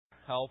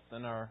health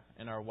and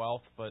our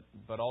wealth,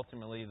 but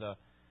ultimately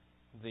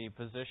the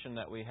position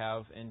that we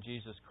have in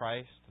Jesus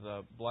Christ,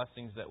 the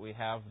blessings that we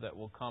have that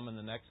will come in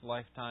the next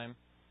lifetime,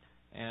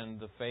 and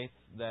the faith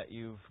that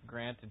You've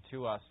granted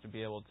to us to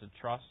be able to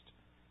trust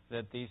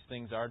that these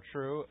things are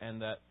true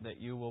and that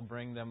You will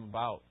bring them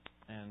about.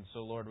 And so,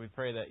 Lord, we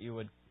pray that You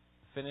would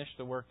finish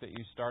the work that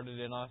You started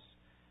in us.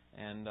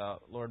 And,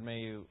 Lord,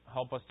 may You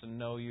help us to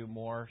know You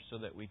more so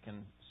that we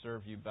can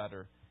serve You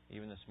better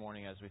even this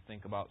morning as we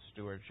think about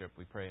stewardship.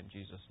 We pray in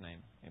Jesus' name.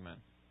 Amen.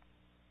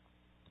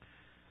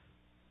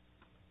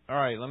 All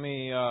right, let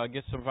me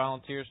get some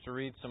volunteers to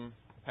read some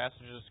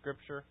passages of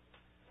Scripture.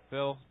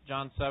 Bill,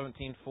 John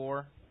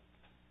 17:4.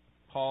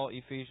 Paul,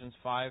 Ephesians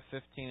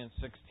 5:15 and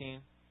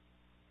 16.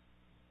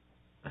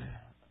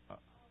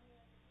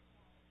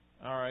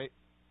 All right.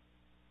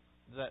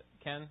 Is that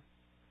Ken?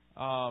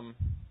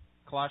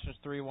 Colossians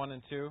 3:1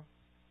 and 2.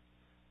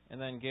 And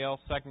then Gail,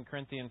 2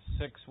 Corinthians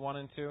 6:1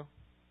 and 2.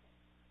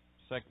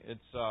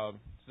 It's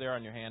there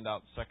on your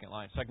handout, second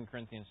line. 2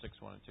 Corinthians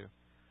 6:1 and 2.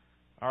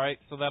 All right,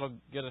 so that'll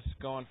get us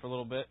going for a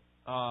little bit.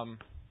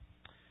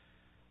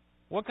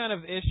 What kind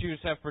of issues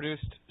have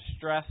produced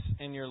stress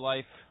in your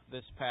life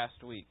this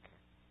past week?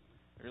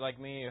 If you're like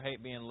me, you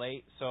hate being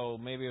late, so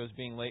maybe it was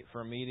being late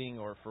for a meeting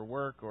or for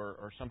work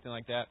or something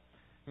like that.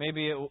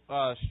 Maybe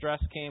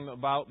stress came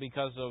about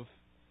because of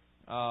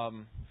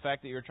the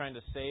fact that you were trying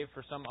to save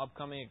for some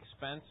upcoming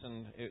expense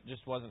and it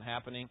just wasn't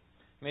happening.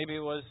 Maybe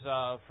it was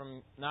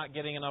from not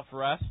getting enough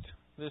rest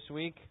this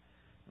week,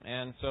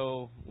 and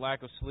so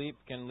lack of sleep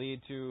can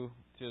lead to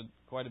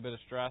quite a bit of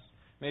stress.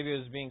 Maybe it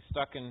was being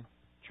stuck in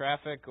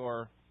traffic,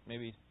 or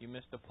maybe you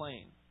missed a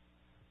plane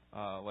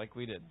like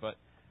we did. But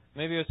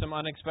maybe it was some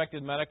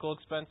unexpected medical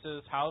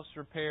expenses, house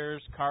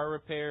repairs, car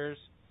repairs.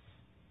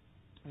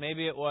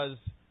 Maybe it was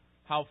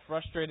how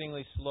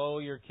frustratingly slow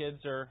your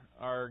kids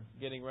are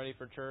getting ready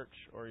for church,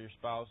 or your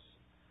spouse.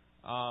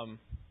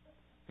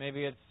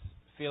 Maybe it's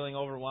feeling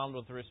overwhelmed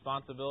with the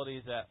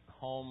responsibilities at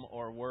home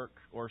or work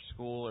or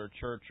school or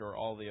church or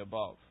all the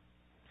above.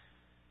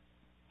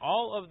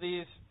 All of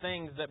these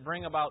things that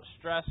bring about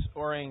stress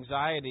or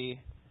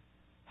anxiety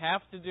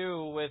have to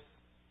do with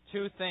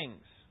two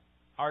things: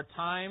 our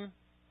time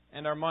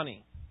and our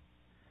money.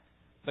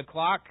 The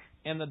clock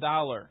and the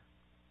dollar.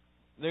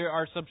 There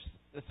are such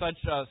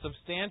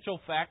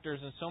substantial factors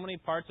in so many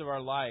parts of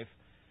our life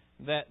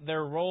that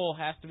their role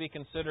has to be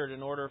considered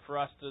in order for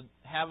us to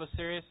have a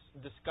serious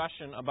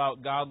discussion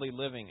about godly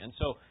living. And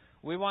so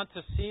we want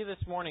to see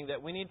this morning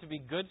that we need to be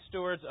good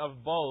stewards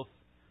of both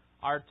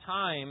our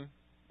time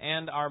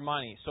and our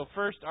money. So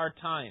first, our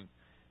time.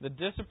 The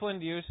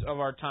disciplined use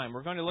of our time.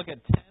 We're going to look at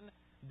 10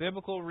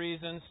 biblical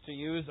reasons to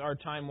use our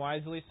time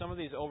wisely. Some of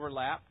these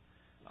overlap,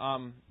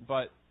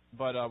 but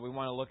we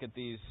want to look at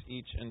these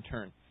each in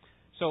turn.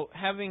 So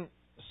having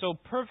so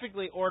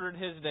perfectly ordered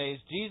His days,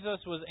 Jesus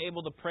was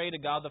able to pray to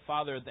God the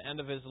Father at the end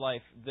of His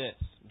life this,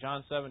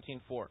 John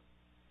 17:4.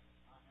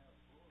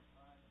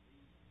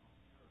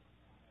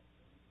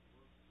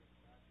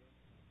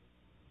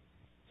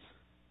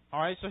 All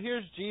right, so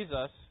here's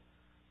Jesus.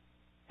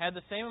 Had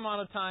the same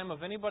amount of time as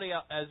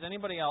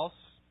anybody else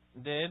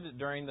did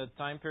during the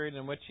time period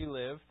in which He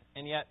lived,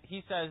 and yet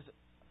He says,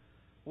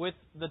 with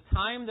the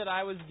time that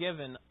I was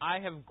given, I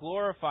have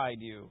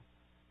glorified You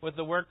with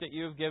the work that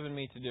You have given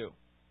Me to do.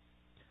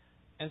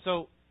 And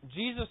so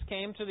Jesus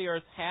came to the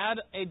earth, had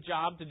a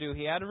job to do.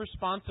 He had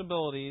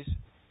responsibilities,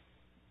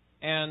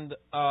 and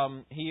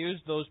He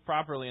used those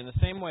properly. In the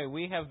same way,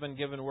 we have been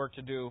given work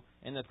to do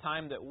in the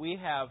time that we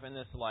have in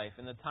this life,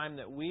 in the time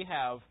that we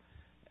have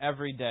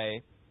every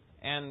day.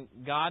 And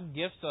God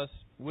gifts us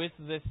with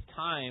this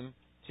time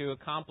to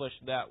accomplish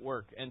that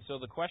work. And so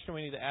the question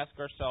we need to ask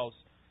ourselves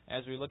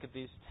as we look at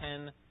these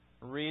 10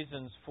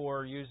 reasons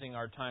for using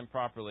our time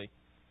properly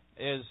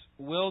is,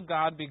 will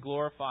God be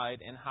glorified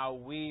in how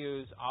we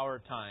use our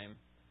time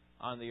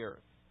on the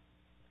earth?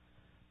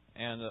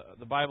 And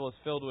the Bible is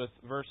filled with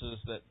verses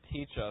that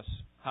teach us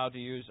how to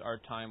use our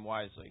time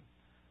wisely.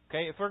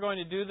 Okay, if we're going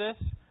to do this,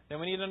 then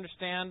we need to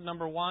understand,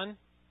 number one,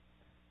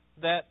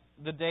 that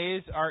the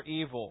days are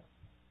evil.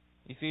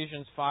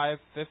 Ephesians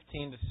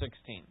 5:15 to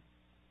 16.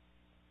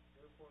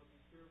 Therefore be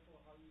careful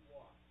how you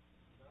walk,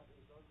 not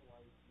as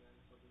unwise men,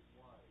 but as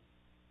wise,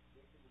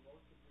 making the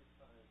most of your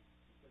time,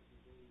 because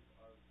your days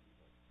are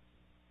evil.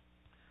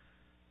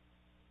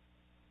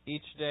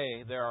 Each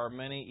day there are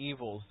many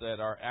evils that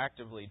are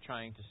actively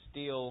trying to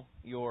steal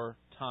your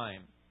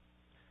time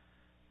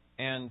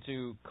and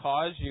to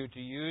cause you to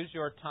use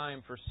your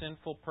time for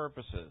sinful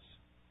purposes.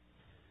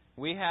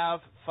 We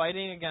have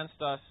fighting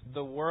against us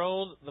the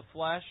world, the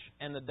flesh,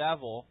 and the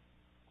devil,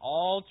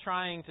 all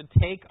trying to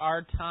take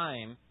our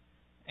time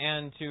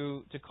and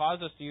to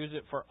cause us to use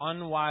it for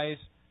unwise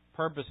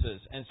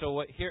purposes. And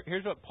so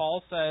here's what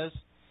Paul says,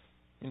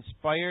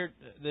 inspired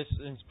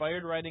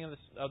writing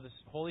of the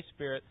Holy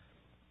Spirit,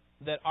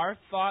 that our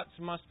thoughts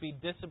must be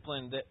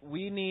disciplined, that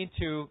we need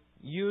to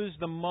use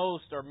the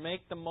most or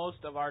make the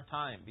most of our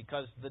time,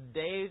 because the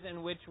days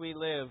in which we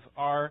live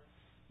are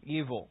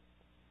evil.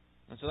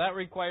 And so that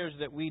requires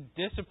that we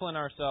discipline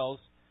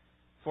ourselves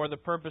for the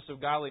purpose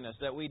of godliness,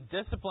 that we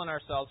discipline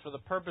ourselves for the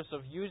purpose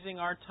of using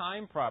our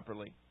time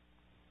properly.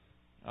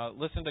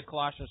 Listen to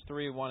Colossians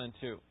 3, 1 and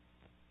 2.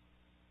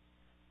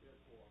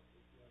 Therefore,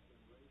 if you have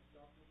been raised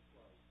up with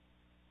Christ,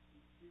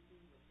 keep seeking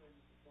the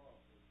things above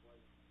where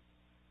Christ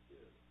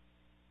is,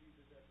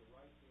 seated at the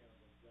right hand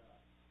of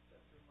God.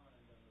 Set your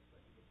mind on the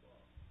things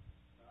above,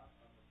 not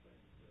on the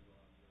things that are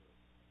on the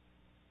earth.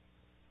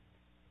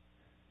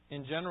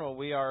 In general,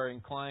 we are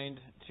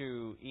inclined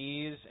to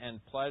ease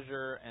and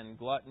pleasure and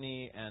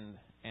gluttony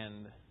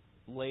and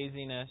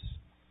laziness.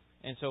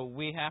 And so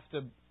we have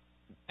to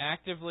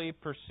actively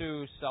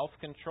pursue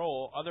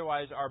self-control.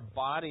 Otherwise, our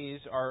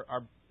bodies,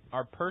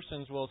 our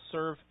persons will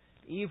serve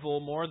evil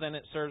more than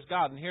it serves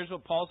God. And here's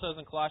what Paul says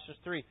in Colossians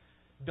 3.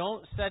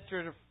 Don't set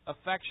your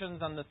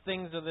affections on the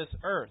things of this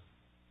earth.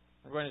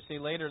 We're going to see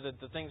later that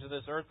the things of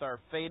this earth are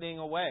fading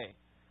away.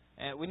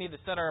 And we need to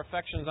set our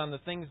affections on the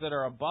things that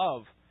are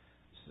above.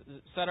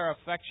 Set our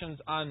affections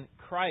on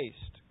Christ.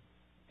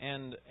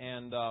 And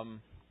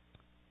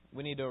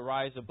we need to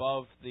rise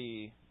above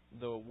the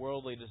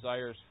worldly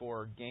desires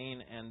for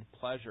gain and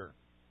pleasure.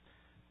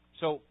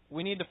 So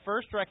we need to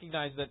first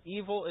recognize that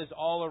evil is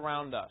all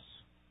around us.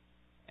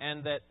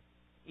 And that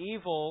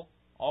evil,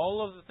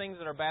 all of the things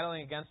that are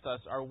battling against us,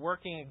 are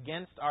working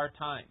against our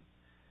time.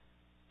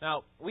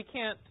 Now, we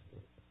can't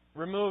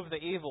remove the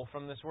evil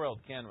from this world,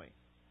 can we?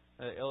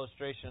 The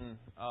illustration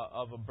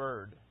of a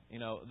bird. You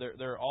know,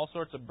 there are all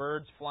sorts of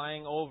birds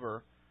flying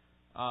over,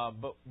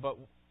 but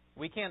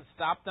we can't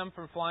stop them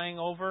from flying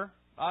over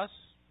us,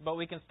 but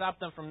we can stop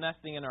them from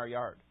nesting in our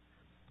yard.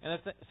 And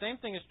the same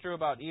thing is true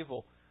about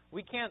evil.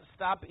 We can't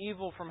stop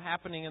evil from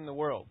happening in the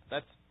world.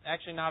 That's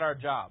actually not our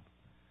job.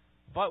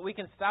 But we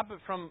can stop it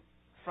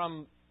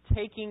from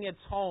taking its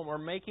home or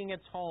making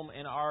its home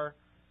in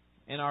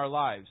our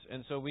lives.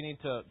 And so we need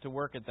to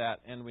work at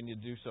that, and we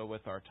need to do so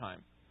with our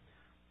time.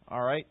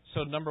 All right,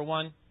 so number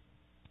one,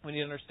 we need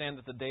to understand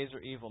that the days are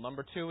evil.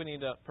 Number two, we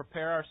need to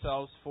prepare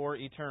ourselves for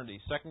eternity.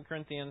 2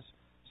 Corinthians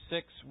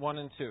 6, 1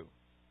 and 2.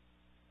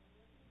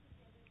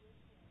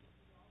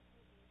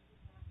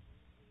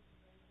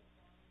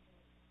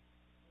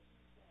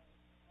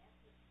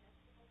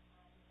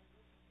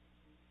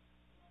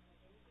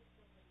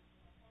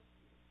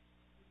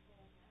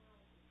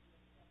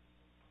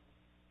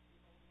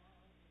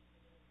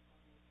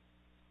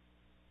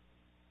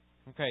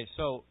 Okay,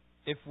 so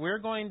if we're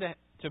going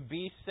to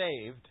be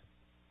saved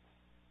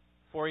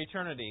for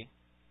eternity,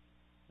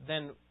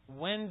 then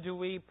when do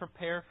we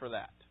prepare for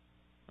that?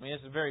 I mean,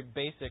 it's the very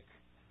basic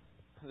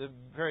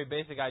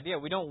idea.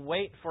 We don't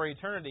wait for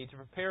eternity to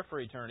prepare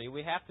for eternity.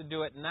 We have to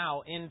do it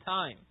now in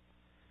time.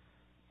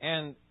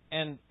 And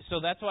so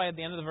that's why at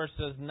the end of the verse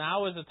it says,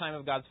 now is the time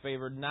of God's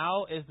favor.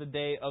 Now is the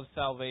day of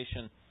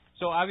salvation.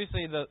 So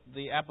obviously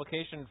the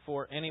application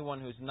for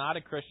anyone who's not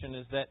a Christian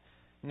is that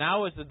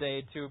now is the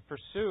day to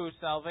pursue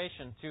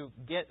salvation, to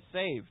get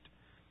saved,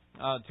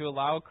 to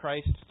allow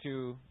Christ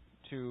to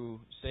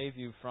save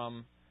you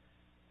from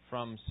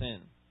sin.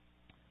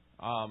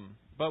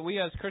 But we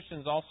as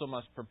Christians also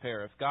must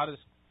prepare. If God is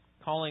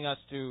calling us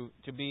to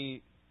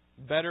be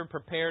better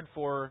prepared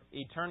for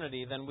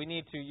eternity, then we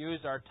need to use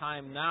our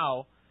time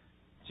now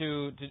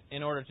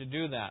in order to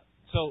do that.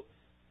 So,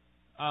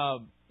 I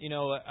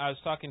was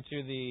talking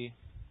to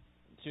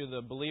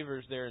the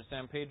believers there in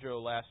San Pedro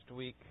last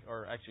week,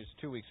 or actually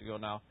it's 2 weeks ago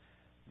now,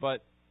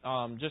 but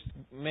just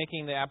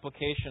making the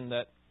application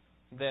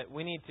that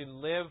we need to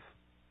live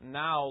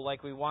now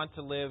like we want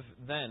to live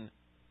then.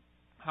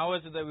 How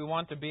is it that we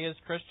want to be as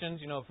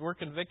Christians? If we're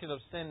convicted of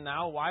sin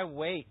now, why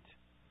wait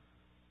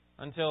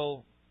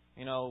until,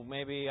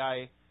 maybe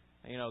I,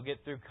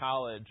 get through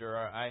college, or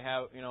I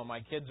have, my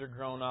kids are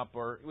grown up,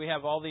 or we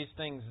have all these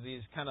things,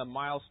 these kind of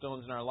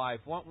milestones in our life.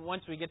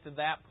 Once we get to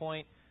that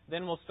point,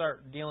 then we'll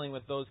start dealing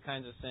with those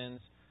kinds of sins.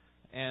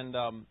 And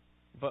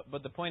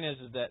but the point is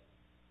that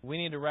we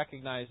need to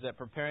recognize that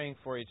preparing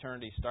for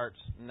eternity starts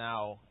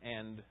now.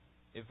 And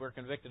if we're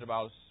convicted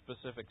about a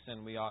specific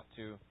sin, we ought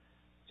to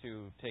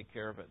take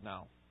care of it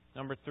now.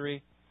 Number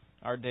 3,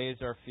 our days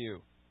are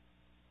few.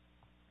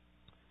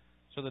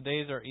 So the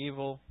days are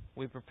evil.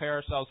 We prepare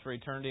ourselves for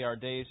eternity. Our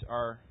days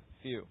are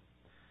few.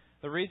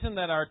 The reason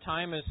that our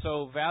time is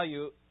so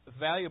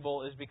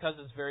valuable is because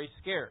it's very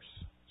scarce.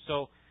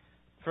 So,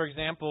 for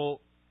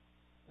example,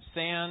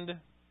 sand,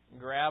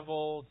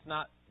 gravel, it's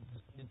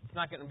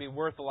not going to be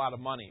worth a lot of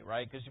money,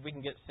 right? Because we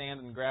can get sand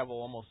and gravel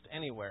almost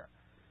anywhere.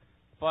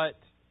 But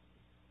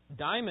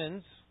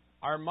diamonds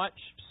are much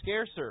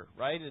scarcer,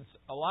 right? It's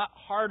a lot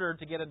harder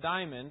to get a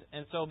diamond,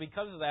 and so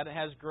because of that, it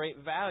has great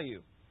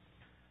value.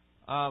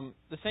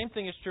 The same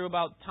thing is true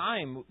about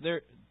time.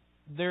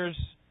 There's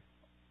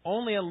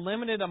only a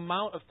limited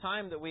amount of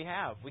time that we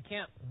have. We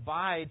can't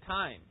buy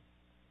time.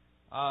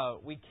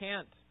 We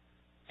can't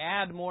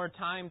add more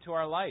time to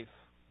our life.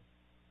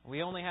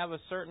 We only have a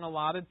certain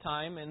allotted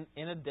time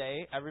in a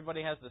day.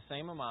 Everybody has the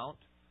same amount,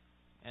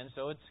 and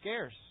so it's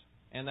scarce.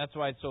 And that's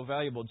why it's so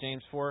valuable.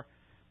 James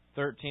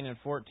 4:13 and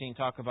 14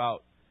 talk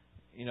about,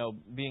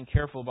 being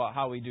careful about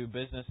how we do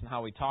business and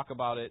how we talk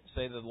about it.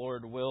 Say the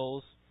Lord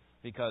wills,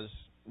 because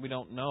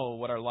don't know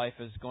what our life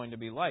is going to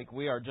be like.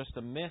 We are just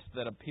a mist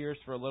that appears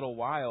for a little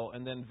while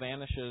and then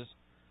vanishes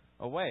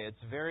away.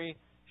 It's very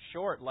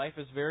short. Life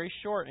is very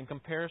short in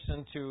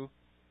comparison to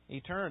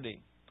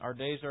eternity. Our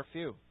days are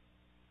few.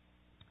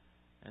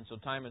 And so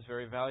time is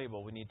very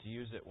valuable. We need to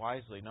use it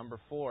wisely. Number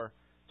 4,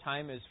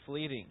 time is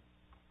fleeting.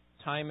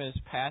 Time is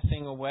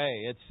passing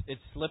away.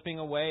 It's slipping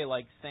away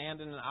like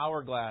sand in an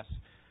hourglass.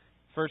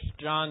 1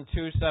 John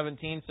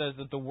 2:17 says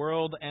that the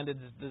world and its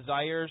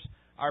desires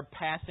are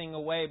passing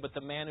away, but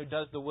the man who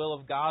does the will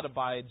of God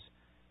abides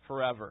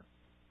forever.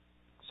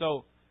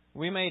 So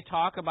we may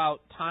talk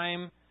about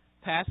time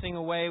passing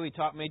away. We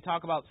may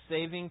talk about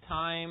saving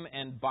time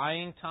and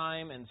buying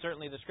time, and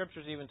certainly the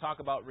Scriptures even talk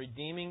about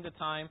redeeming the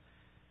time.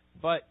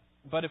 But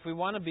if we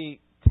want to be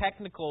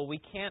technical, we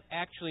can't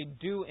actually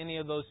do any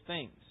of those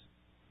things.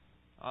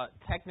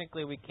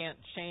 Technically, we can't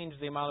change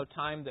the amount of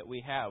time that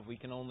we have. We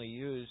can only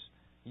use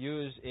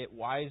it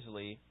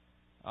wisely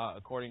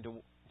according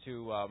to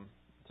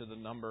the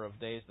number of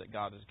days that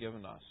God has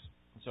given us.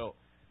 So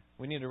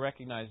we need to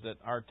recognize that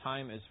our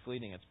time is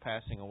fleeting. It's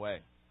passing away.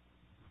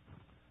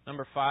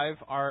 Number 5,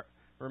 our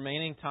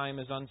remaining time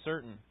is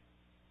uncertain.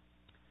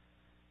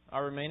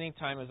 Our remaining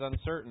time is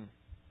uncertain.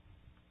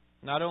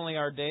 Not only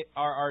are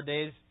our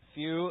days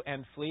few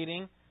and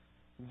fleeting,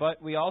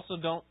 but we also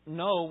don't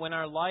know when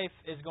our life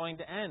is going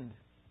to end.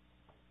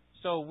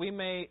 So we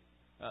may,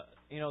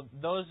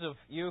 those of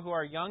you who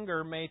are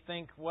younger may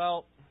think,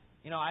 well,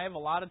 I have a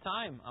lot of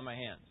time on my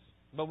hands.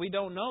 But we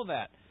don't know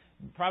that.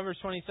 Proverbs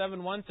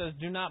 27:1 says,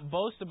 "Do not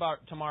boast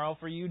about tomorrow,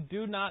 for you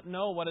do not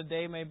know what a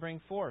day may bring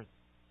forth."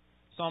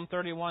 Psalm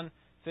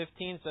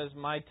 31:15 says,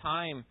 My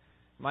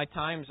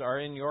times are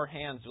in your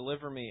hands.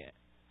 Deliver me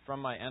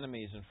from my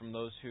enemies and from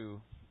those who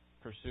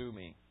pursue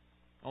me.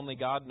 Only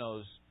God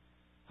knows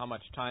how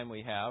much time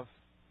we have,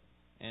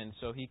 and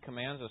so He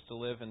commands us to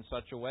live in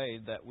such a way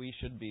that we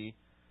should be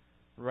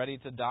ready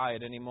to die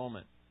at any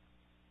moment.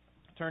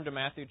 Turn to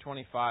Matthew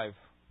 25.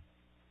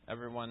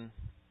 Everyone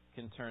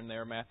can turn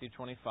there. Matthew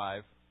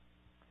 25.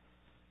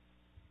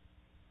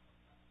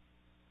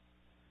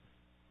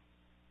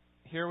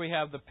 Here we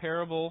have the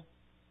parable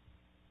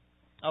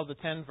of the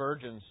 10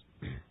 virgins.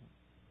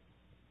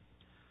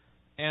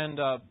 And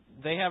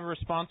they have a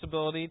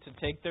responsibility to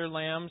take their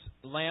lamps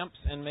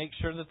and make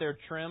sure that they're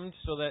trimmed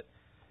so that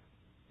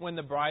when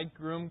the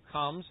bridegroom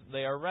comes,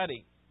 they are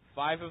ready.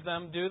 5 of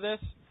them do this,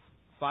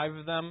 5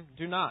 of them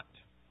do not.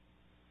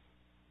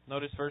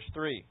 Notice verse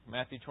 3,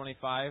 Matthew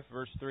 25,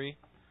 verse 3.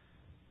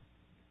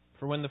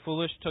 For when the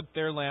foolish took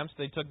their lamps,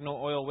 they took no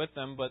oil with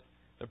them, but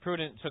the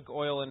prudent took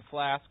oil in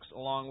flasks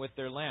along with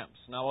their lamps.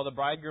 Now while the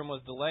bridegroom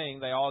was delaying,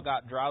 they all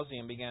got drowsy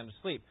and began to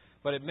sleep.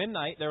 But at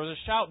midnight there was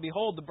a shout,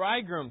 Behold, the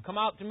bridegroom, come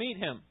out to meet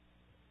him.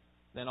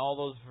 Then all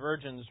those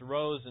virgins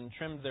rose and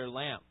trimmed their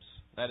lamps.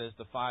 That is,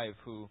 the 5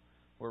 who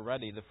were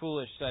ready. The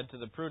foolish said to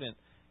the prudent,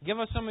 Give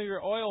us some of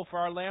your oil, for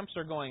our lamps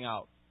are going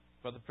out.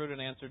 But the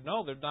prudent answered,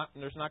 No,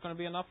 there's not going to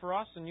be enough for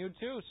us and you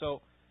too.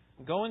 So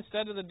go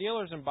instead to the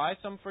dealers and buy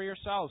some for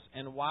yourselves.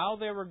 And while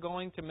they were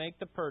going to make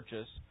the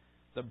purchase,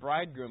 the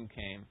bridegroom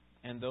came,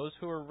 and those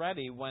who were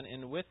ready went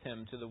in with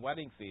him to the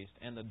wedding feast,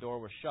 and the door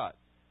was shut.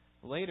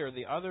 Later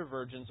the other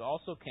virgins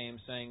also came,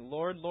 saying,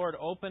 Lord, Lord,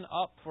 open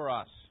up for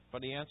us.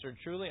 But he answered,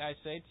 Truly I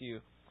say to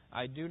you,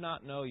 I do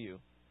not know you.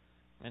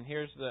 And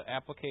here's the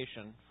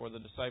application for the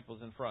disciples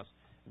and for us.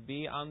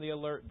 Be on the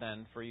alert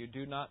then, for you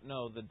do not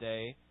know the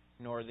day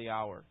nor the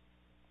hour.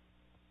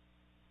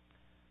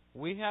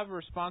 We have a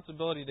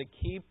responsibility to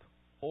keep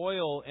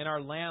oil in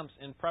our lamps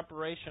in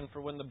preparation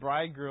for when the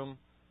bridegroom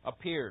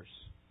appears.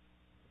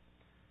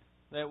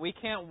 That we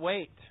can't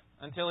wait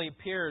until he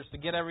appears to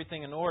get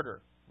everything in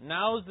order.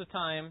 Now's the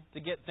time to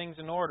get things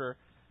in order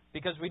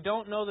because we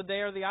don't know the day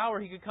or the hour.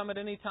 He could come at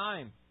any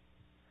time.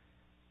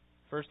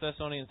 1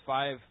 Thessalonians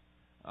 5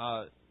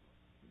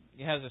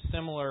 has a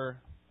similar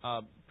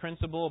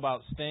principle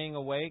about staying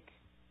awake.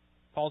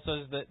 Paul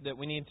says that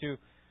we need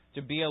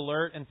to be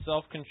alert and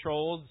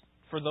self-controlled.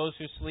 For those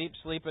who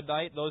sleep at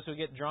night. Those who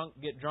get drunk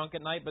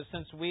at night. But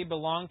since we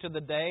belong to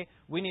the day,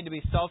 we need to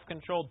be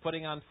self-controlled,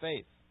 putting on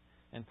faith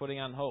and putting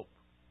on hope.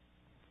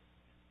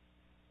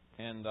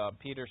 And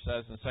Peter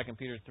says in 2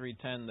 Peter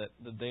 3:10 that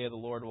the day of the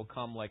Lord will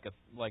come like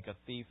a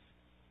thief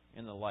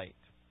in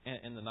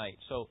the night.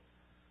 So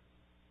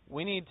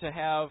we need to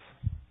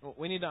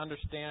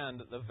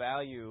understand the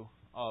value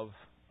of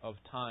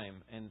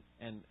time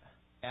and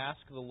ask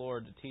the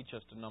Lord to teach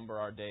us to number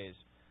our days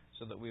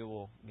so that we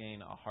will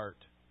gain a heart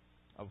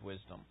of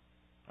wisdom.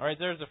 All right,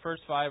 there's the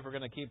first 5. We're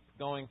going to keep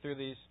going through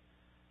these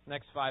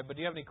next 5. But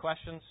do you have any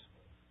questions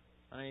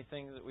on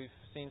anything that we've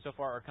seen so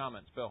far or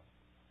comments? Bill?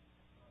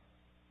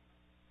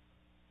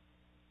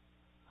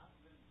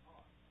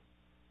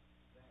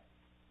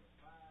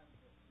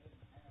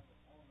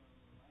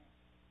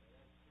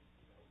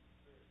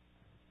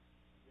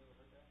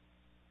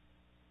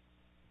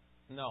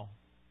 No.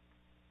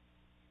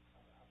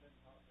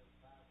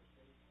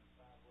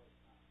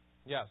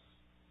 Yes,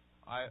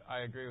 I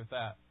agree with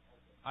that.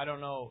 I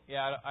don't know.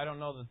 Yeah, I don't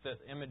know that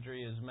the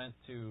imagery is meant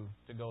to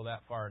go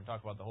that far and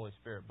talk about the Holy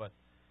Spirit, but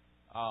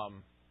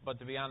But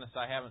to be honest,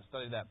 I haven't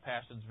studied that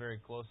passage very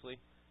closely.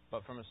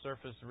 But from a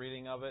surface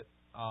reading of it,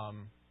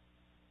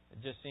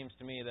 it just seems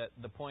to me that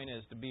the point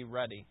is to be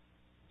ready.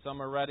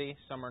 Some are ready,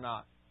 some are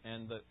not.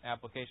 And the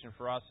application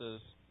for us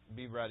is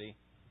be ready.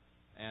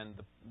 And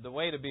the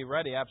way to be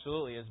ready,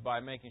 absolutely, is by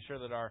making sure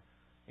that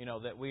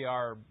that we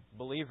are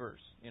believers,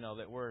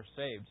 that we're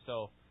saved.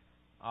 So,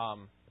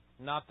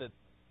 not that,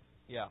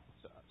 yeah.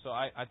 So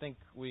I think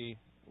we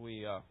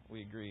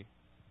agree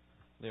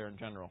there in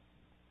general.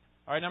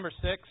 All right, number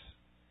 6,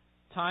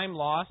 time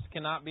lost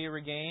cannot be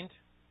regained.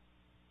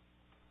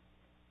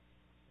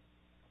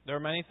 There are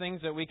many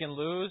things that we can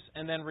lose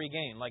and then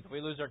regain. Like if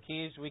we lose our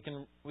keys, we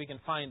can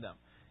find them.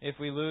 If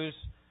we lose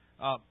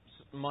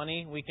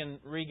money, we can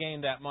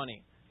regain that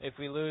money. If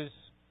we lose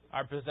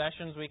our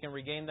possessions, we can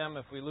regain them.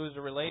 If we lose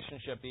a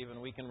relationship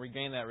even, we can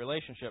regain that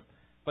relationship.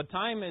 But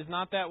time is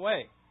not that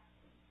way.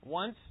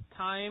 Once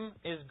time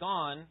is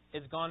gone,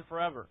 it's gone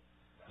forever.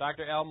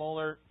 Dr. Al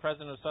Mohler,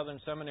 president of Southern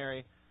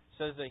Seminary,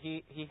 says that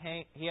he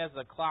has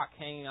a clock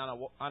hanging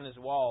on his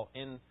wall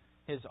in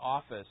his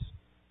office,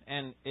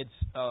 and it's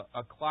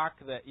a clock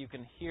that you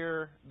can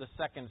hear the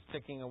seconds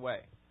ticking away.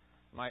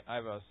 I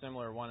have a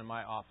similar one in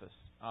my office.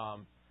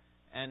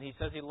 And he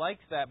says he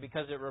likes that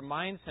because it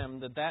reminds him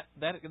that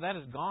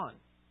is gone.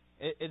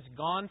 It's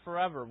gone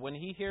forever. When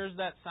he hears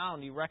that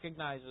sound, he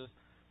recognizes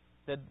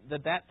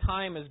that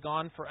time is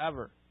gone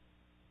forever.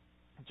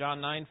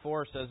 John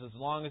 9:4 says, as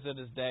long as it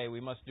is day,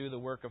 we must do the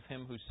work of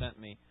Him who sent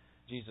me.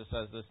 Jesus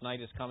says, this night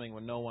is coming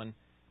when no one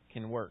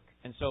can work.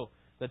 And so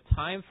the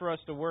time for us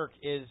to work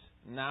is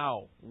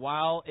now,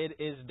 while it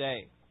is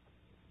day.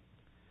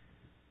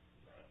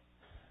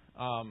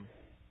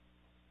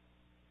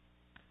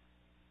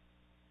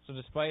 So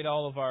despite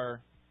all of our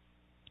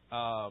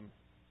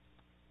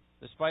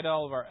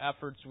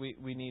efforts,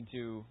 we need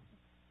to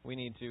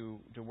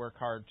work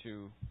hard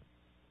to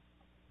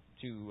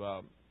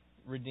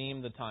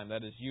redeem the time.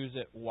 That is, use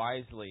it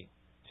wisely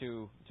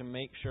to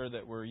make sure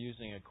that we're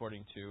using it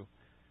according to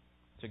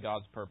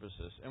God's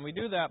purposes. And we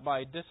do that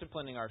by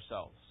disciplining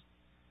ourselves.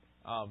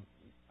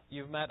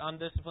 You've met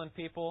undisciplined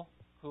people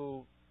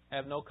who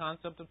have no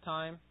concept of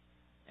time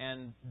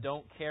and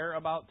don't care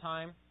about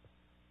time.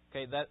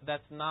 Okay,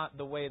 that's not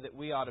the way that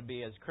we ought to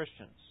be as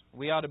Christians.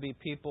 We ought to be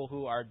people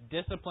who are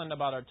disciplined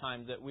about our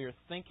time, that we are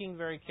thinking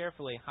very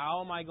carefully,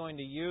 how am I going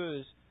to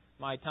use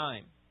my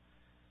time?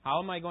 How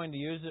am I going to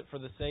use it for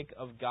the sake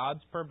of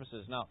God's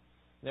purposes? Now,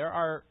 there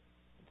are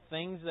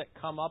things that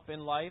come up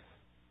in life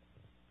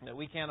that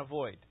we can't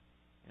avoid.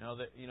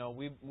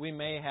 We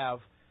may have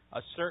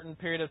a certain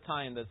period of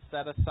time that's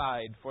set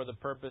aside for the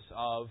purpose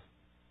of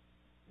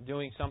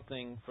doing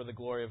something for the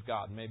glory of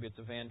God. Maybe it's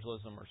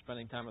evangelism or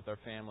spending time with our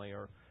family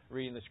or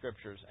reading the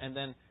Scriptures. And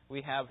then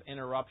we have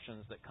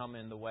interruptions that come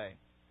in the way.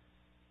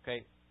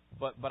 Okay,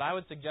 but I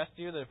would suggest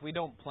to you that if we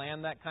don't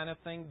plan that kind of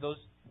thing,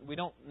 we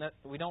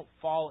don't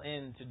fall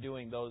into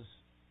doing those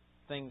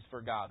things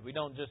for God. We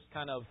don't just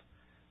kind of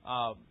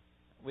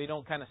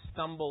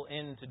stumble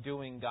into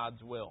doing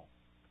God's will.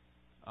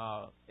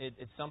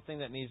 It's something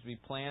that needs to be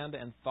planned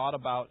and thought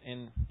about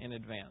in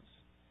advance.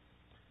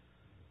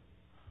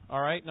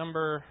 All right,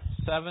 number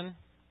 7,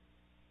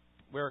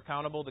 we're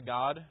accountable to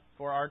God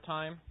for our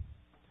time.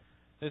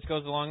 This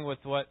goes along with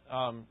what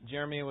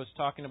Jeremy was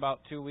talking about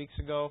 2 weeks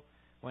ago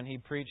when he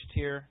preached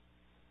here.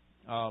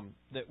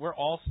 That we're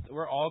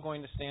all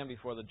going to stand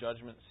before the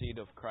judgment seat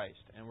of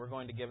Christ, and we're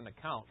going to give an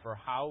account for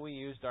how we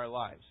used our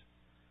lives,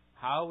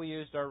 how we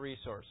used our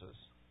resources,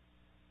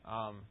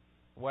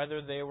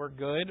 whether they were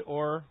good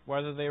or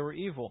whether they were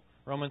evil.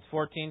 Romans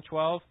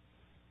 14:12,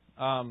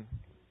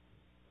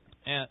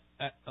 and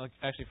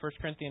actually 1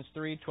 Corinthians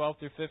 3:12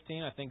 through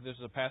 15. I think this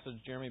is a passage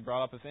Jeremy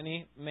brought up. If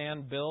any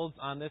man builds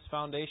on this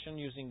foundation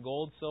using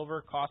gold,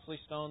 silver, costly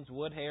stones,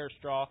 wood, hay, or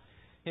straw,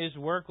 his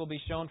work will be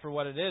shown for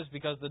what it is,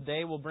 because the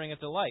day will bring it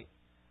to light.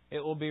 It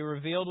will be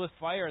revealed with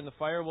fire, and the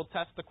fire will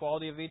test the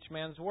quality of each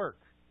man's work.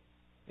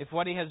 If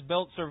what he has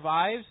built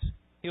survives,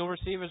 he will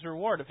receive his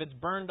reward. If it's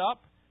burned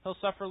up, he'll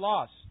suffer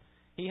loss.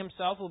 He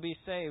himself will be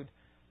saved,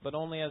 but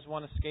only as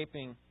one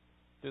escaping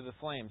through the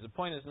flames. The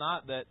point is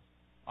not that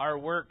our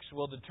works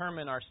will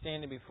determine our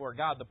standing before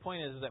God. The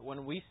point is that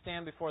when we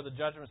stand before the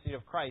judgment seat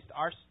of Christ,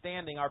 our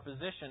standing, our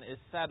position is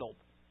settled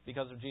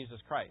because of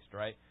Jesus Christ,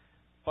 right?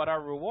 But our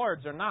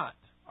rewards are not.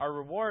 Our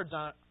rewards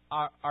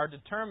are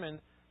determined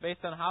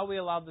based on how we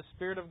allowed the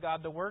Spirit of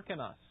God to work in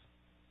us.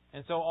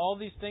 And so all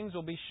these things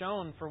will be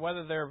shown for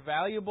whether they're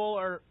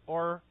valuable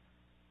or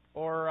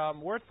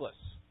worthless.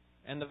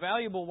 And the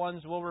valuable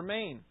ones will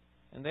remain,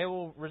 and they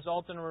will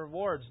result in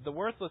rewards. The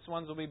worthless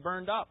ones will be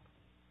burned up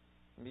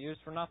and be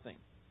used for nothing.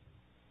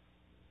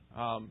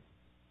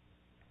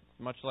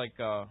 Much like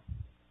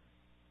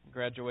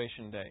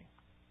graduation day.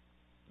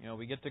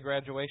 We get to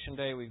graduation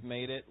day, we've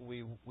made it,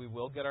 we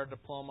will get our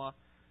diploma,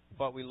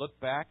 but we look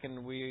back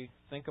and we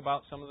think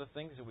about some of the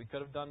things that we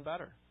could have done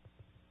better.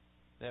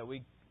 That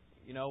we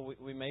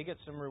may get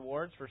some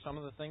rewards for some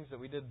of the things that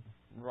we did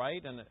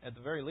right, and at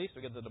the very least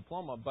we get the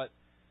diploma, but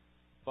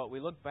we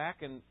look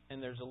back and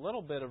there's a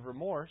little bit of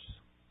remorse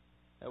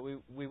that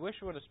we wish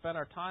we would have spent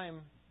our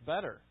time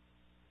better.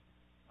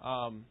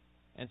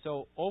 And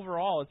so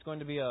overall, it's going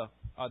to be a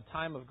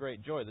time of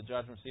great joy. The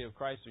judgment seat of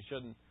Christ, we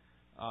shouldn't.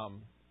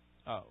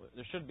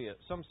 There should be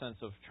some sense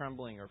of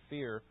trembling or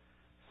fear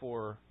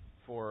for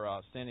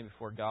standing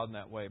before God in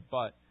that way.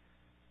 But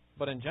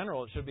in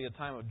general, it should be a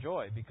time of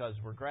joy because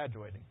we're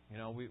graduating.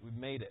 We've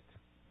made it.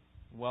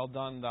 Well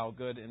done, thou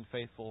good and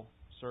faithful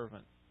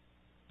servant.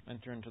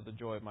 Enter into the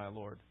joy of my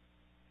Lord.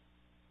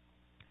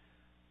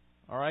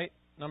 All right,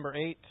 number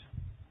 8.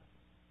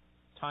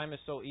 Time is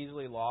so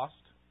easily lost.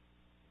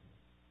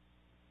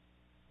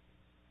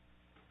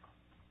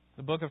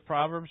 The book of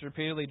Proverbs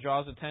repeatedly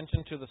draws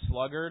attention to the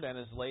sluggard and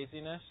his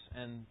laziness.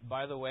 And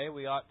by the way,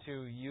 we ought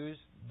to use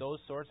those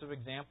sorts of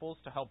examples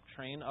to help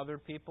train other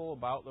people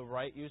about the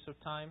right use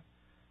of time.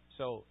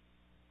 So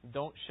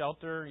don't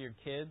shelter your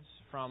kids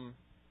from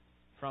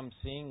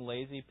seeing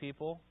lazy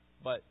people.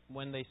 But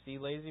when they see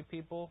lazy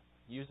people,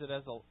 use it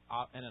as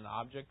in an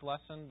object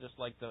lesson, just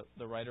like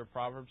the writer of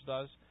Proverbs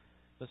does.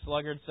 The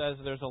sluggard says,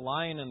 there's a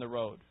lion in the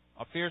road,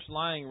 a fierce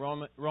lion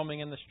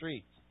roaming in the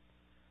streets.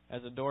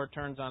 As a door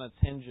turns on its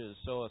hinges,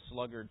 so a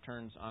sluggard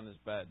turns on his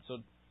bed. So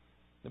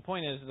the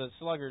point is, the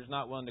sluggard is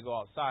not willing to go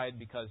outside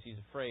because he's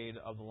afraid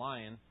of the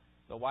lion.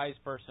 The wise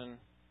person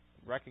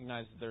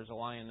recognizes there's a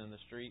lion in the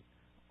street.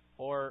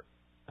 Or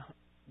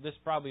this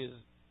probably is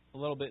a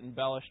little bit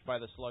embellished by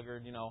the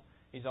sluggard.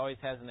 He always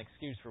has an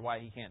excuse for why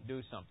he can't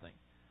do something.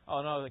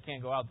 Oh, no, they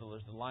can't go out till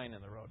there's a lion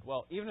in the road.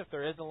 Well, even if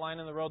there is a lion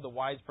in the road, the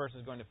wise person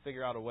is going to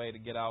figure out a way to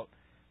get out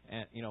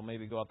and,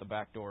 maybe go out the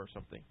back door or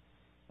something.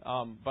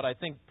 But I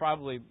think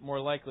probably more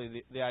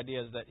likely the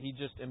idea is that he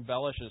just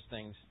embellishes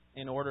things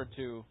in order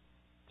to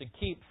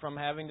keep from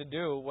having to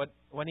do what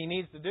he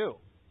needs to do.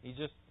 He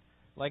just,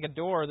 like a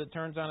door that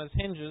turns on its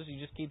hinges, he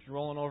just keeps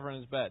rolling over in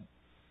his bed.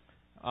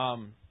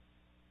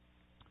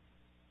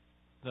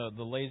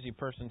 The lazy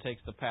person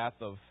takes the path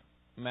of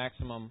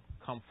maximum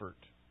comfort.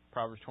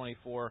 Proverbs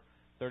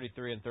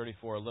 24:33 and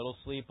 34. A little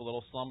sleep, a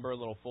little slumber, a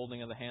little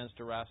folding of the hands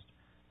to rest.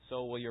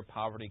 So will your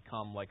poverty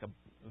come like a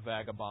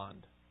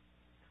vagabond.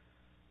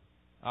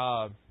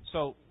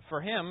 So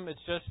for him, it's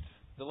just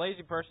the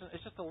lazy person.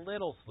 It's just a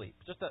little sleep,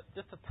 just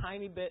a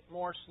tiny bit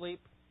more sleep,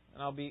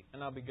 and I'll be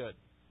good.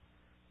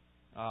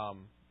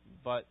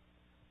 But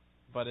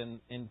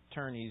in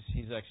turn,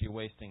 he's actually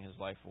wasting his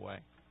life away.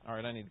 All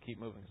right, I need to keep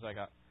moving because I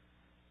got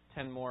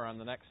 10 more on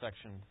the next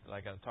section that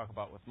I got to talk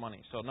about with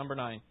money. So number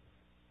 9,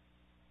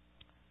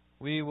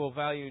 we will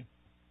value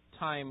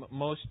time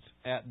most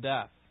at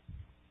death.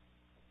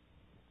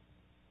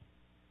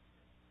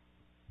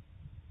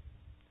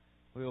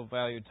 We will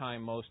value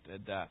time most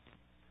at death.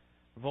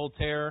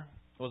 Voltaire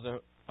was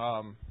a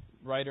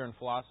writer and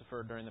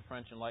philosopher during the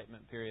French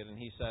Enlightenment period, and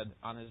he said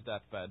on his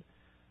deathbed,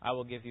 I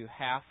will give you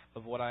half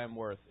of what I am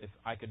worth if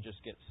I could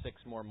just get 6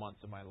 more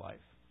months of my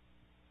life.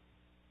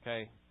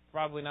 Okay,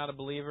 probably not a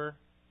believer,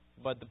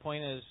 but the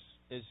point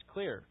is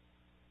clear.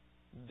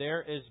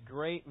 There is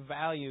great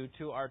value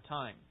to our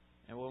time.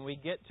 And when we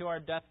get to our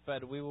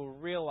deathbed, we will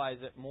realize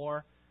it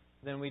more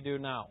than we do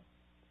now.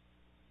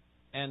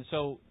 And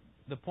so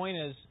the point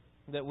is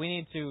that we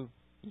need to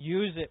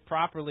use it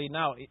properly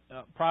now.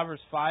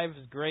 Proverbs 5 is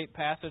a great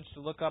passage to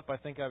look up. I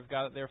think I've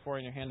got it there for you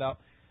in your handout.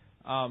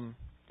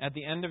 At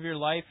the end of your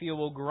life, you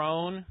will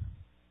groan.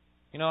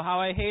 How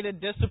I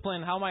hated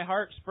discipline, how my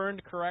heart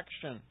spurned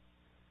correction.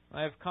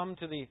 I have come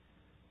to the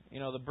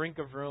brink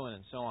of ruin,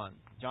 and so on.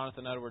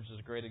 Jonathan Edwards is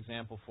a great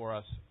example for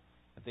us.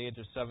 At the age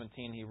of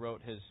 17, he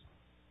wrote his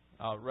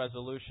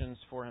resolutions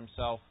for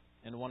himself,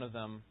 and one of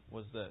them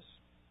was this.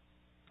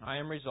 I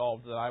am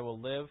resolved that I will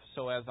live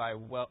so as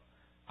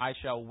I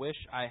shall wish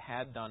I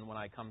had done when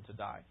I come to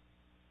die.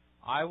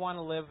 I want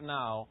to live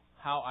now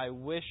how I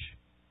wish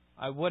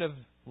I would have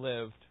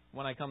lived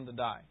when I come to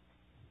die.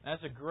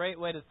 That's a great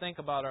way to think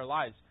about our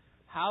lives.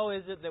 How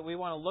is it that we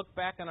want to look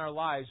back on our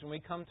lives when we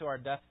come to our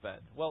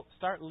deathbed? Well,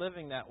 start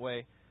living that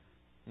way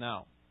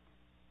now.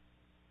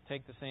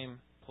 Take the same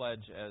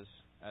pledge as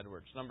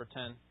Edwards. Number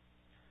 10.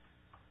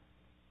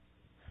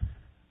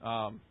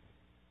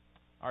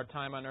 Our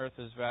time on earth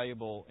is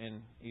valuable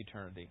in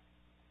eternity.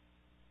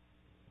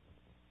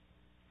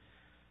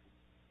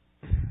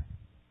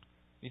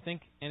 Do you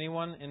think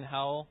anyone in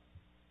hell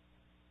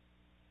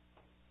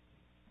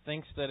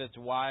thinks that it's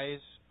wise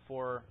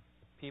for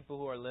people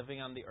who are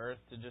living on the earth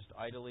to just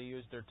idly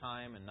use their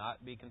time and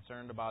not be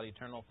concerned about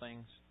eternal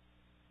things?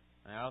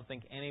 And I don't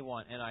think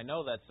anyone, and I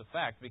know that's a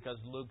fact because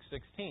Luke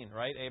 16,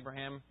 right?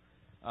 Abraham,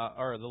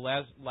 or the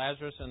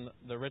Lazarus and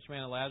the rich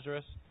man and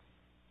Lazarus.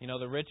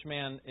 The rich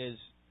man is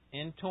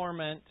in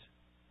torment,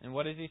 and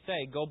what does he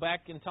say? Go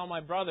back and tell my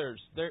brothers.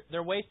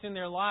 They're wasting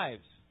their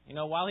lives.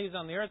 While he's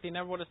on the earth, he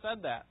never would have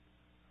said that.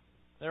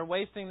 They're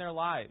wasting their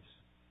lives.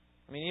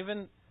 I mean,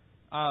 even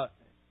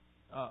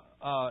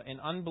an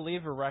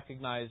unbeliever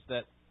recognizes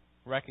that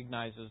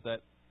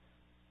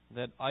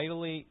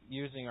idly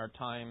using our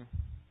time,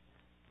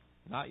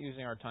 not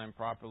using our time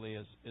properly,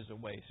 is a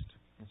waste.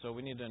 And so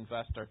we need to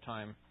invest our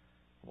time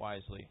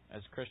wisely.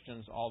 As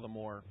Christians, all the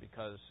more,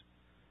 because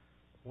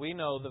we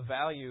know the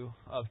value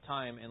of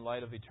time in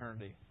light of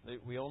eternity.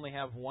 We only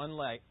have one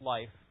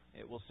life.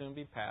 It will soon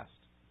be past,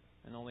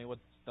 and only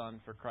what's done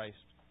for Christ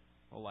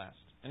will last.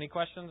 Any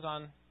questions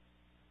on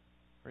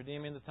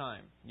redeeming the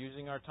time,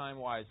 using our time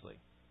wisely?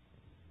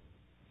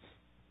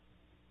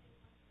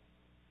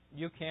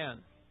 You can.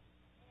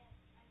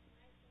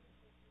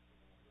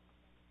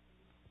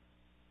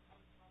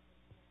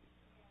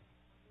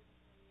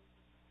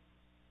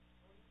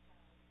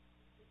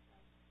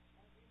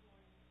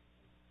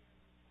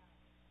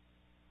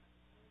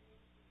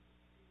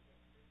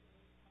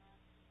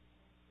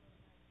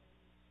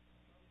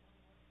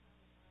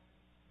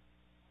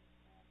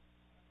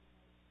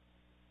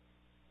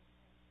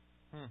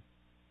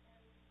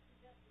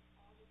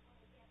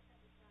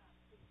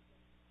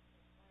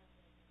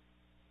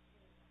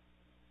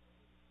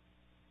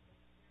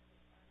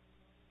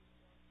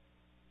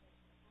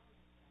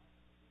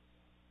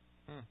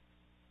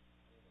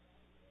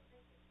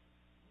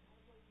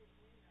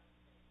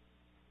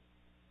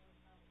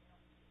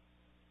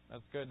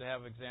 That's good to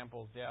have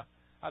examples, yeah.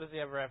 How does he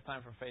ever have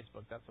time for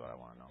Facebook? That's what I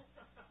want to know.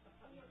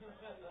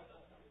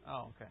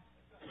 Oh, okay.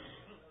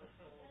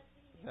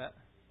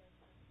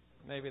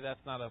 Maybe that's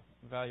not a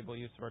valuable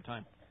use of our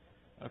time.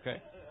 Okay.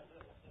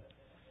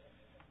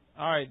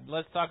 All right,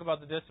 let's talk about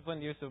the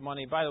disciplined use of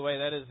money. By the way,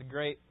 that is a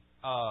great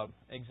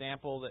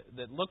example.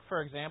 That look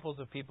for examples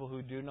of people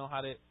who do know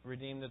how to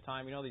redeem the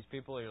time. You know, these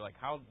people are like,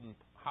 how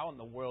in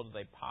the world do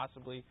they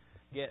possibly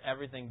get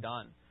everything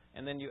done?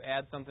 And then you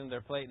add something to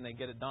their plate and they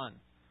get it done.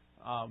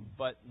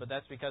 But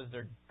that's because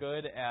they're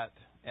good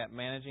at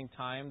managing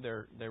time.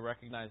 They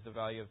recognize the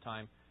value of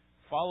time.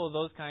 Follow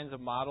those kinds of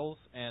models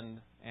and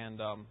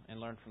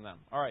learn from them.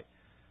 All right.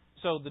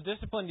 So the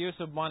disciplined use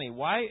of money.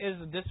 Why is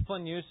the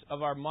disciplined use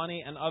of our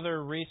money and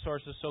other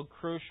resources so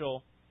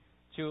crucial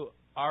to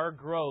our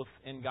growth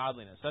in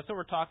godliness? That's what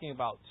we're talking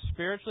about.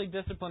 Spiritually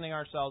disciplining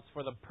ourselves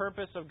for the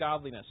purpose of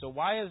godliness. So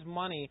why is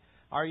money,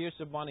 our use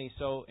of money,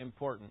 so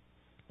important?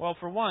 Well,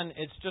 for one,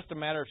 it's just a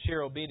matter of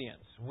sheer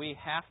obedience. We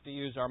have to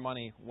use our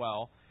money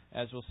well.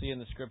 As we'll see in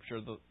the Scripture,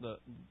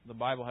 the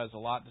Bible has a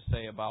lot to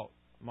say about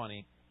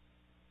money.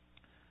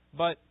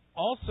 But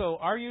also,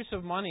 our use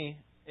of money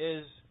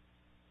is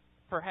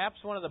perhaps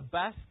one of the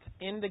best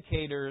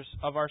indicators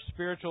of our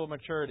spiritual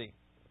maturity,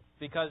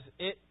 because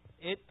it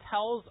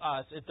tells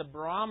us, it's a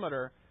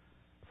barometer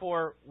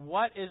for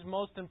what is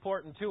most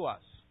important to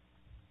us.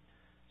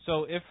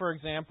 So if, for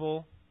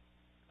example,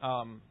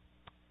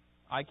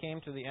 I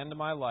came to the end of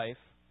my life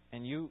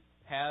and you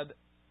had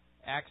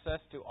access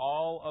to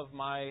all of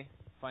my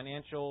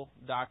financial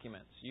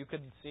documents, you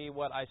could see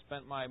what I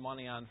spent my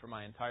money on for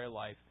my entire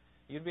life,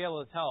 you'd be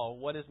able to tell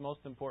what is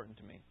most important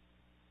to me.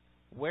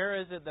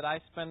 Where is it that I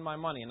spend my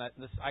money? And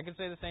I could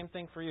say the same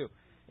thing for you.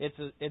 It's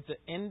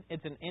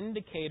an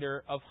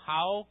indicator of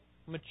how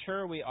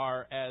mature we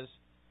are as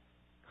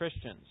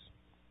Christians.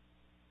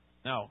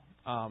 Now,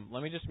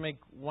 let me just make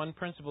one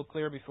principle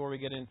clear before we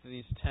get into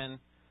these 10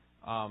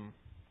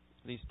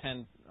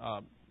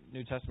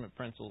 New Testament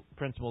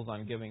principles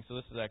on giving. So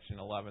this is actually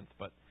an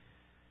 11th,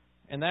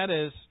 and that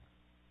is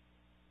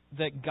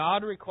that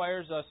God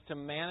requires us to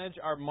manage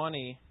our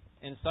money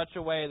in such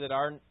a way that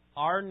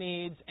our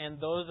needs and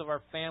those of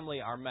our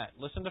family are met.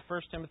 Listen to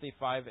 1 Timothy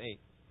 5:8.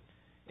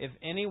 If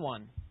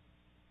anyone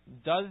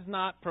does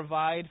not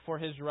provide for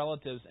his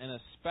relatives, and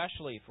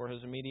especially for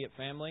his immediate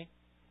family,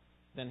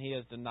 then he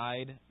has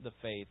denied the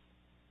faith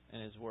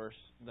and is worse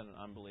than an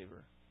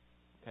unbeliever.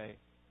 Okay?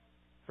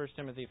 1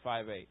 Timothy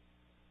 5:8.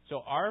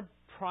 So our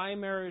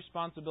primary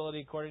responsibility,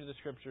 according to the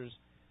Scriptures,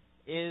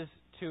 is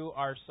to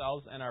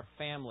ourselves and our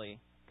family.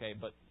 Okay,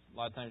 but a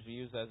lot of times we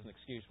use that as an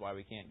excuse why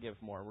we can't give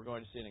more. We're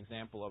going to see an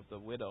example of the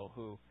widow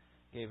who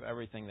gave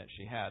everything that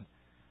she had.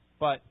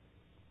 But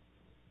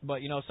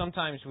you know,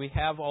 sometimes we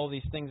have all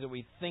these things that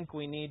we think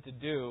we need to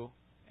do,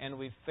 and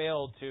we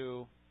fail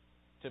to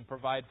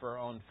provide for our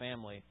own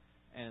family.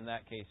 And in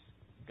that case,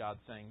 God's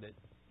saying that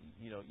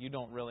you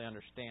don't really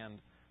understand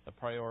the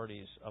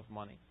priorities of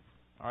money.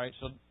 All right,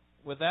 so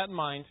with that in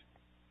mind,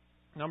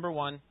 number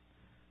one,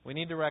 we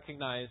need to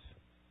recognize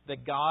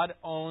that God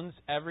owns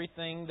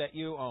everything that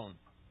you own.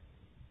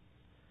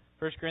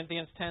 1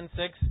 Corinthians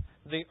 10:6,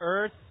 the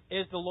earth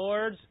is the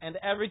Lord's and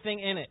everything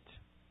in it.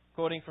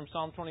 Quoting from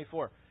Psalm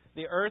 24.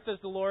 The earth is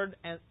the Lord's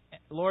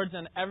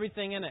and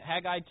everything in it.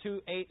 Haggai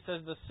 2:8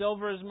 says, the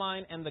silver is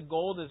mine and the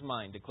gold is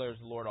mine, declares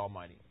the Lord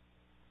Almighty.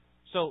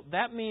 So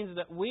that means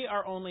that we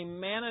are only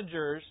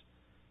managers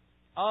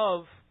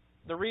of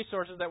the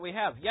resources that we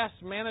have. Yes,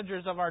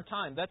 managers of our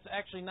time. That's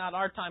actually not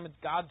our time, it's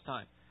God's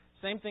time.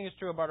 Same thing is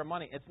true about our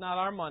money. It's not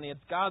our money,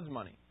 it's God's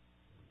money.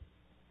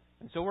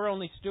 And so we're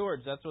only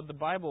stewards. That's what the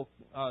Bible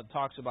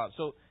talks about.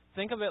 So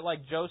think of it like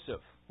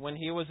Joseph. When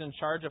he was in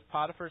charge of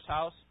Potiphar's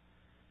house,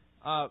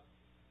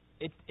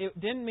 it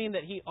didn't mean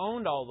that he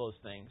owned all those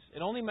things.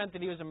 It only meant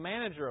that he was a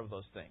manager of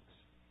those things.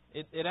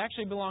 It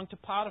actually belonged to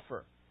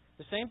Potiphar.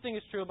 The same thing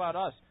is true about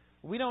us.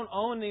 We don't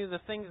own any of the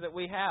things that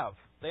we have.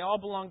 They all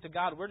belong to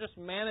God. We're just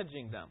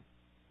managing them.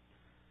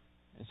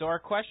 And so our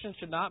question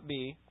should not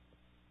be,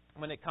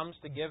 when it comes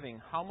to giving,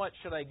 how much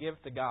should I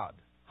give to God?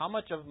 How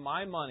much of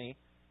my money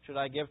should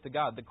I give to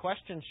God? The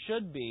question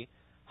should be,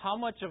 how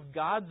much of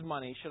God's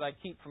money should I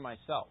keep for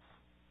myself?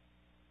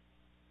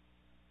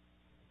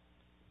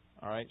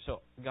 All right,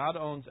 so God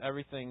owns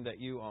everything that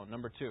you own.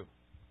 Number 2,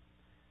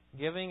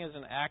 giving is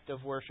an act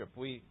of worship.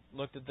 We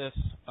looked at this,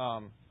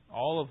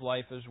 all of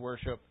life is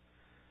worship.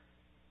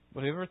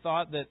 But have you ever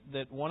thought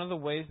that one of the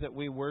ways that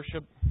we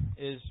worship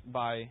is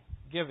by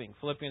giving?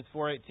 Philippians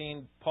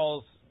 4:18,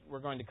 we're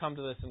going to come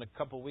to this in a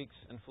couple of weeks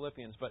in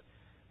Philippians, but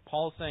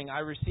Paul's saying, I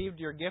received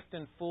your gift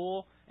in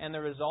full, and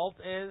the result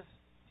is,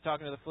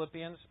 talking to the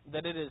Philippians,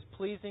 that it is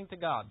pleasing to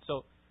God.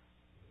 So,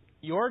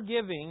 your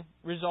giving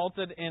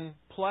resulted in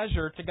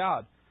pleasure to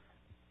God.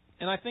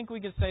 And I think we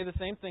could say the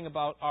same thing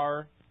about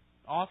our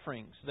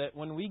offerings, that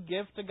when we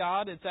give to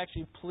God, it's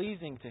actually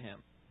pleasing to Him.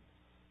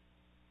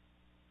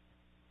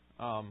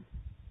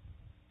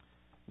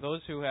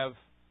 Those who have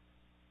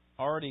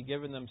already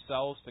given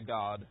themselves to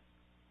God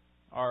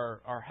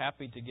are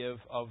happy to give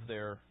of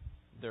their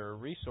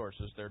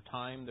resources, their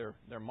time,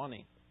 their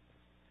money.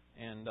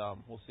 And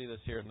we'll see this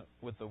here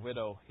with the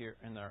widow here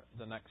in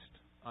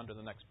under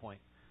the next point.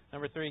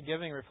 Number 3,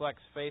 giving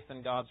reflects faith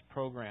in God's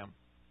program.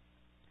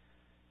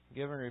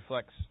 Giving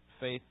reflects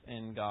faith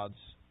in God's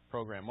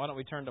program. Why don't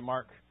we turn to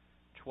Mark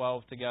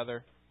 12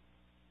 together?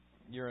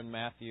 You're in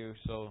Matthew,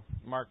 so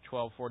Mark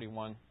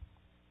 12:41.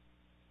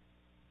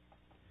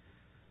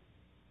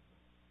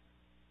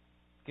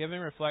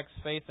 Giving reflects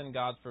faith in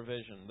God's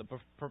provision.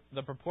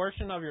 The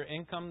proportion of your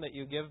income that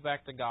you give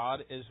back to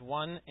God is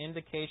one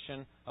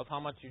indication of how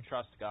much you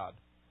trust God.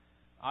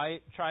 I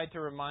try to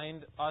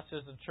remind us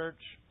as a church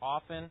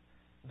often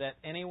that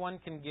anyone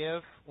can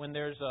give when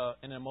there's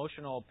an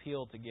emotional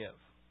appeal to give.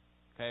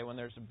 Okay, when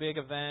there's a big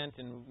event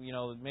and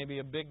maybe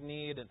a big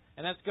need, and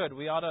that's good.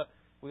 We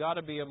ought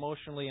to be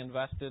emotionally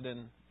invested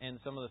in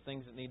some of the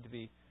things that need to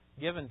be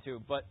given to.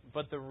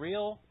 But the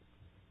real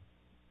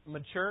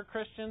mature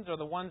Christians are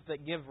the ones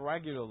that give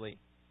regularly.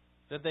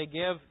 That they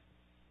give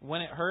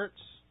when it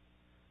hurts.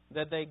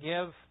 That they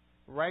give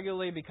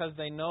regularly because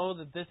they know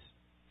that this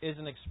is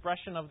an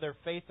expression of their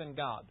faith in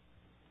God.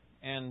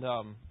 And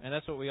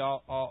that's what we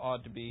all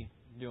ought to be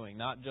doing.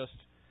 Not just,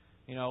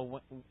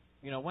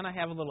 when I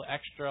have a little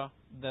extra,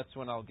 that's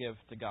when I'll give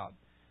to God.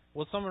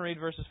 Will someone read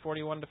verses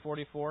 41 to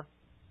 44?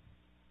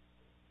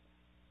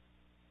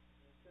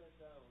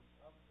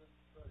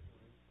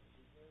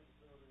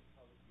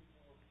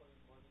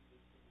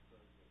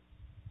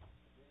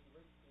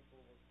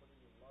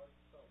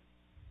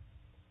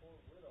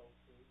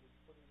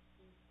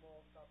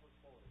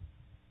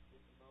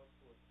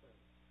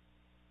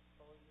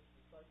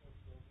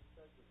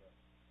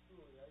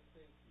 Truly, I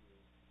say to you,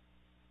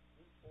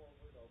 this poor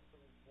widow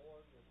put in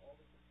more than all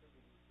the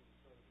contributors to the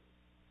treasury.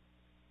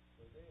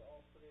 For they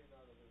all put in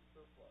out of their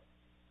surplus.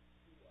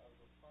 She, out of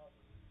her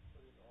poverty,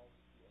 put in all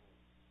that she owed.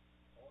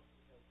 All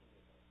she had to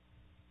live on.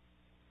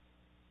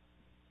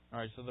 All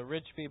right, so the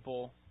rich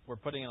people were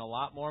putting in a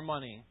lot more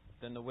money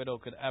than the widow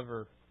could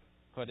ever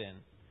put in.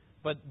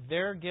 But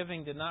their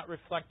giving did not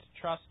reflect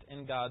trust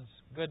in God's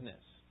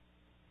goodness.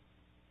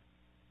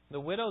 The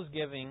widow's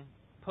giving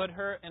put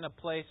her in a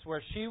place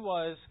where she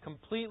was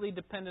completely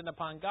dependent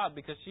upon God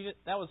because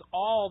that was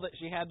all that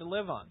she had to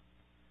live on.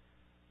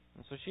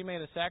 And so she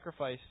made a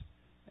sacrifice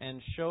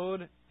and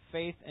showed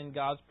faith in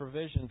God's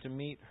provision to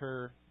meet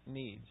her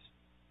needs.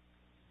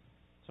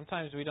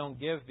 Sometimes we don't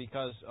give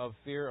because of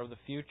fear of the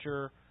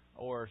future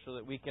or so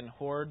that we can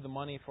hoard the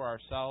money for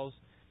ourselves.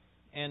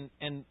 And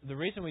the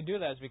reason we do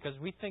that is because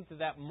we think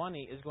that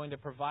money is going to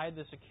provide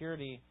the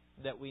security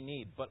that we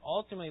need. But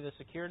ultimately the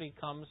security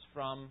comes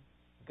from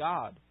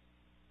God.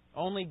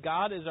 Only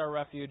God is our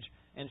refuge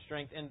and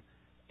strength.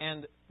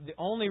 And the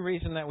only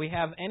reason that we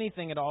have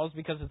anything at all is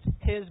because it's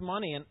His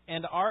money.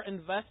 And our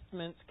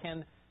investments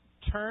can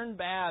turn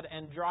bad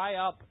and dry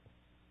up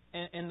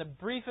in the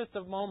briefest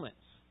of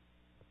moments.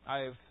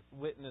 I've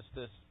witnessed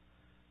this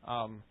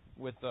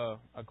with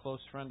a close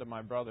friend of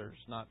my brother's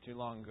not too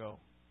long ago.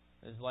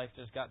 His life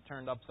just got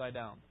turned upside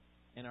down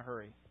in a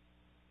hurry.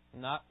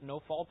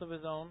 No fault of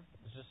his own.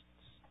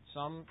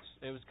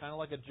 It was kind of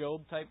like a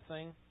Job type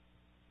thing.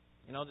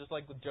 Just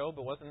like with Job,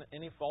 it wasn't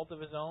any fault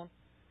of his own.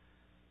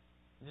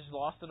 He just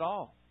lost it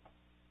all.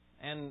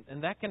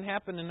 And that can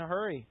happen in a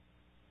hurry.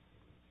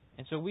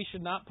 And so we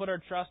should not put our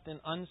trust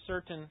in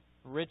uncertain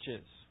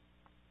riches.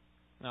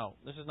 No,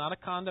 this is not a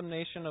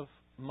condemnation of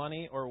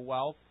money or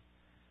wealth,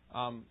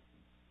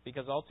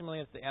 because ultimately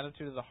it's the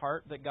attitude of the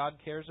heart that God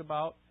cares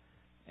about.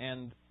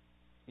 And,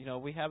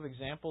 we have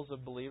examples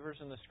of believers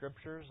in the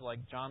Scriptures like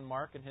John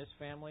Mark and his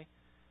family,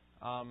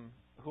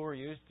 who were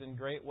used in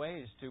great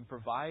ways to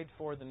provide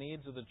for the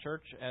needs of the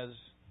church as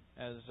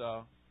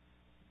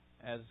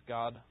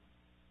God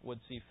would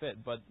see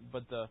fit. But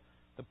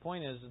the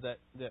point is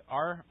that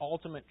our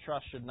ultimate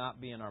trust should not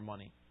be in our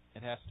money.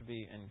 It has to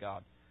be in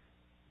God.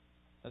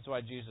 That's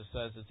why Jesus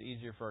says it's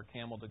easier for a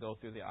camel to go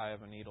through the eye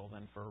of a needle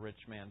than for a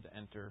rich man to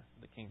enter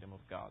the kingdom of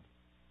God.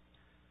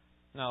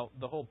 Now,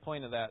 the whole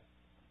point of that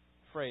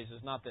phrase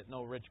is not that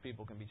no rich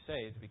people can be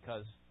saved,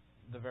 because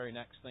the very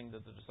next thing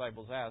that the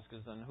disciples ask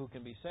is then who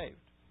can be saved?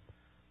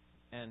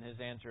 And his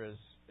answer is,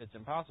 it's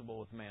impossible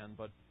with man,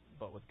 but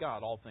with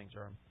God, all things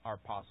are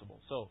possible.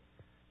 So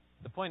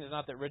the point is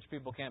not that rich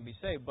people can't be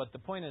saved, but the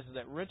point is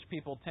that rich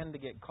people tend to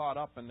get caught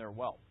up in their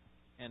wealth.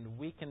 And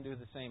we can do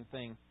the same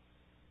thing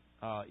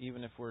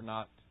even if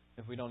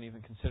we don't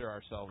even consider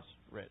ourselves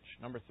rich.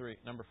 Number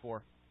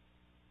 4.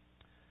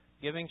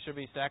 Giving should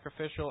be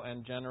sacrificial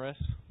and generous.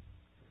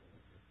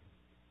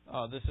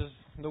 This is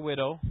the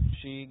widow.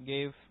 She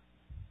gave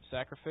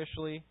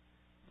sacrificially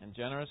and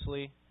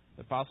generously.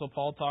 The Apostle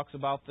Paul talks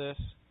about this,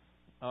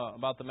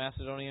 about the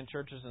Macedonian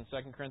churches in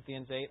 2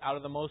 Corinthians 8. Out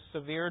of the most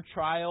severe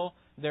trial,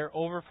 their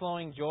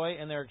overflowing joy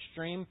and their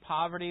extreme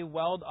poverty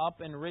welled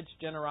up in rich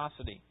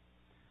generosity.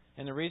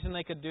 And the reason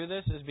they could do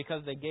this is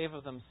because they gave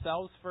of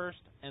themselves first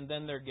and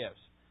then their gifts.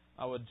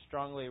 I would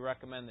strongly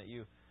recommend that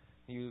you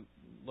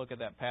look at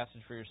that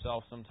passage for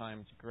yourself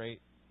sometime. It's a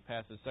great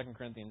passage. 2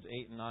 Corinthians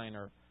 8 and 9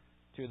 are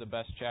two of the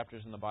best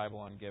chapters in the Bible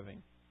on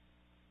giving.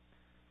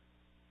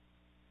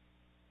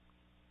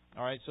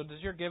 All right, so does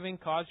your giving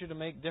cause you to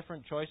make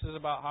different choices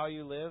about how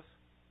you live?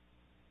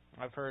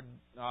 I've heard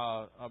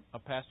a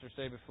pastor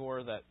say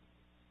before that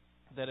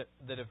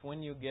if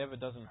when you give it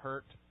doesn't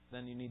hurt,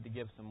 then you need to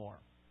give some more.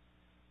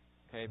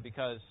 Okay,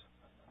 because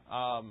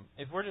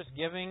if we're just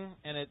giving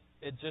and it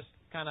just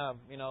kind of,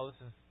 this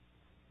is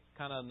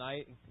kind of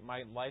nice,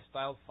 my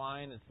lifestyle's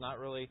fine, it's not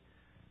really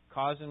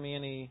causing me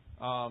any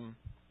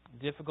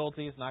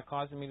difficulties, not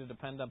causing me to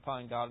depend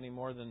upon God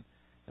anymore, then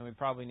we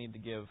probably need to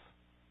give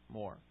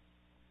more.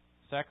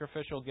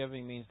 Sacrificial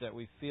giving means that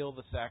we feel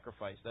the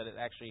sacrifice, that it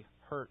actually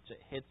hurts,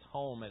 it hits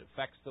home, it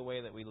affects the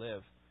way that we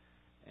live.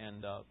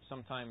 And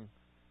sometimes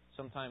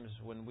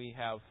when we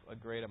have a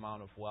great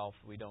amount of wealth,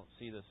 we don't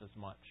see this as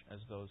much as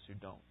those who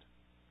don't.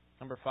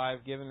 Number 5,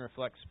 giving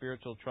reflects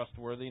spiritual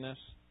trustworthiness.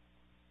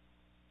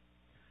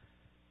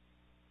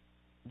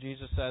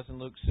 Jesus says in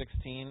Luke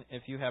 16,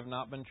 if you have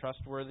not been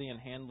trustworthy in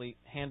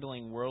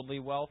handling worldly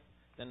wealth,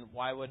 then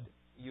why would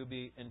you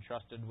be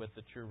entrusted with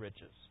the true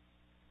riches?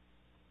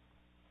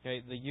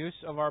 Okay, the use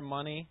of our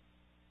money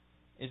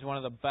is one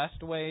of the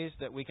best ways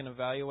that we can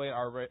evaluate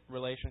our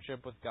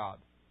relationship with God.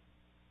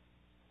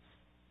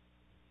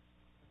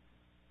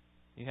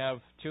 You have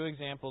 2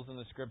 examples in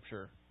the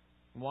Scripture.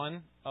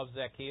 One of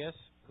Zacchaeus,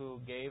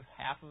 who gave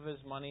half of his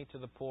money to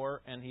the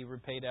poor, and he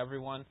repaid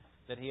everyone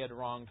that he had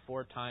wronged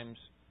 4 times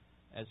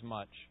as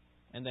much.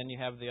 And then you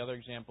have the other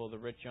example of the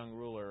rich young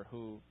ruler,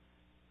 who,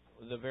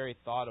 the very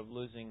thought of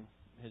losing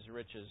his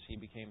riches, he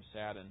became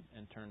sad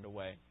and turned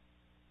away.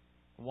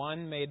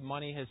 One made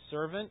money his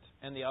servant,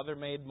 and the other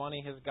made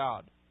money his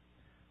God.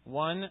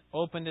 One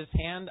opened his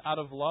hand out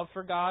of love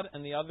for God,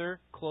 and the other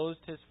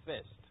closed his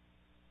fist,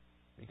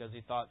 because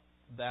he thought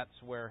that's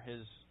where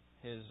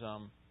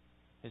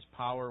his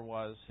power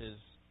was,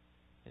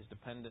 his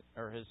dependent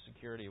or his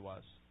security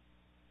was.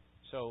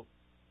 So,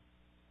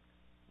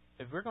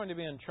 if we're going to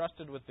be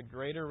entrusted with the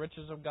greater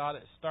riches of God,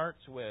 it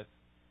starts with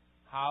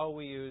how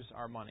we use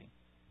our money.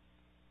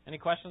 Any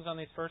questions on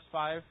these first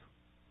 5?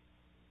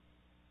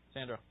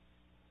 Sandra.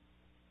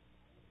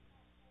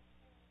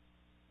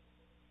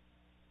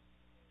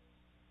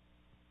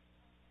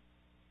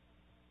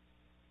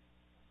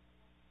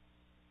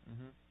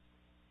 Mm-hmm.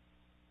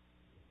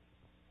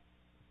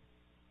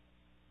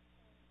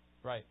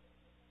 Right.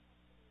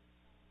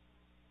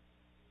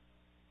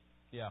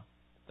 Yeah.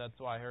 That's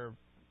why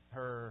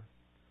her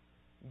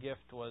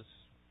gift was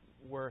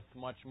worth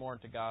much more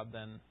to God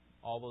than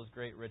all those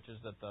great riches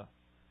that the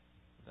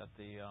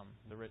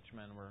rich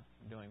men were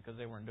doing, because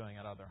they weren't doing it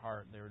out of their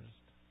heart. They were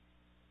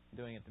just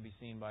doing it to be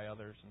seen by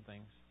others and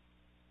things.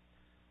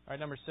 All right,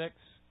 number 6,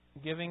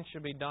 giving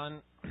should be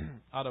done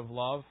out of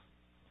love,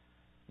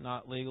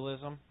 not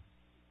legalism.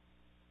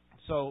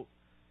 So,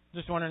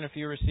 just wondering if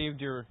you received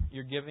your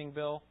giving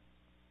bill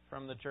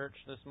from the church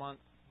this month.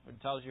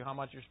 It tells you how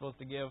much you're supposed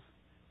to give.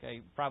 Okay,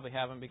 you probably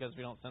haven't, because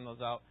we don't send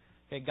those out.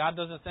 Okay, God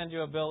doesn't send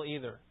you a bill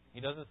either.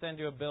 He doesn't send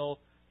you a bill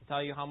to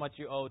tell you how much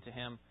you owe to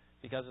Him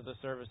because of the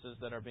services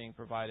that are being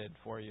provided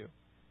for you.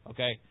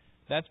 Okay,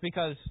 that's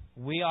because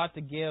we ought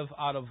to give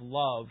out of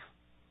love,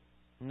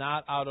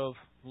 not out of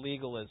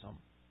legalism.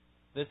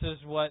 This is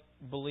what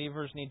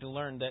believers need to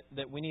learn,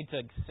 that we need to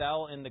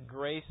excel in the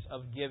grace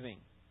of giving.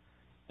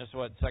 That's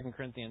what 2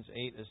 Corinthians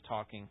 8 is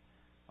talking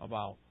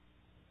about.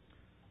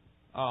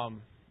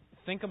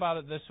 Think about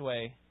it this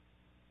way.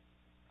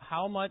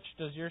 How much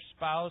does your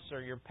spouse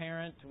or your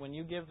parent, when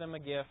you give them a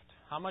gift,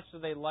 how much do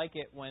they like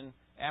it when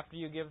after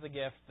you give the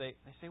gift, they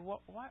say,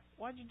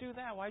 why'd you do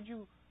that? Why'd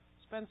you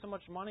spend so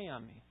much money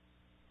on me?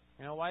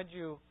 Why'd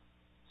you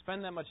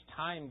spend that much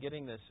time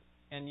getting this?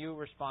 And you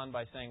respond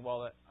by saying,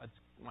 well, it's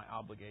my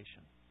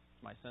obligation.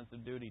 It's my sense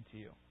of duty to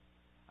you.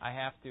 I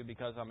have to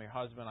because I'm your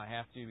husband. I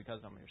have to because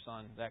I'm your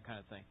son. That kind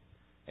of thing.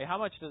 Hey, how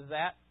much does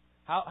that,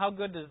 how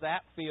good does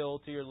that feel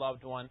to your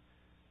loved one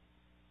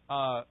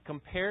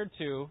compared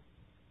to,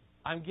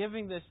 I'm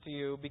giving this to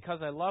you because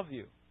I love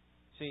you?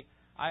 See,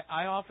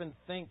 I often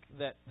think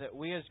that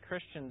we as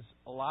Christians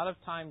a lot of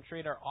time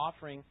treat our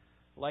offering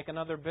like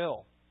another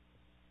bill.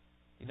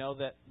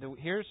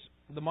 Here's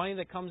the money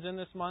that comes in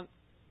this month.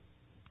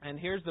 and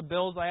here's the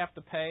bills I have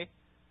to pay,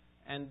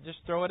 and just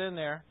throw it in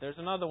there. There's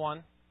another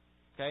one.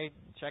 Okay,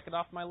 check it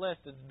off my list.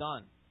 It's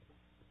done.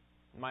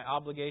 My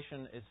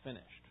obligation is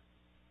finished.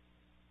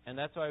 And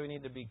that's why we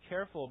need to be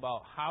careful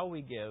about how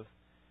we give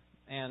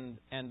and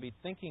be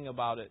thinking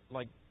about it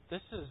like,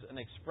 this is an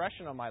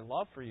expression of my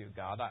love for you,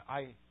 God.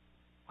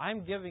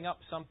 I'm giving up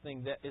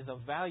something that is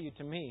of value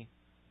to me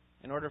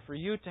in order for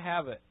you to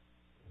have it.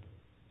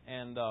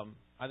 And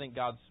I think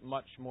God's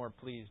much more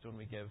pleased when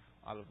we give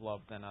out of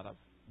love than out of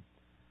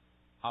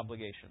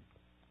obligation.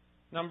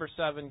 Number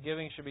 7,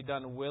 giving should be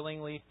done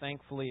willingly,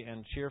 thankfully,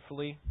 and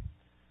cheerfully.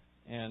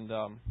 And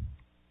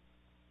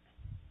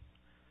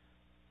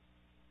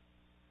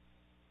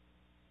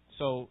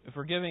so if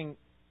we're giving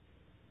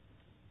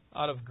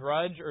out of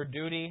grudge or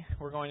duty,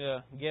 we're going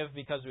to give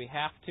because we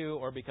have to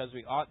or because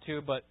we ought to.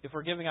 But if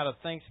we're giving out of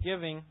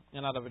thanksgiving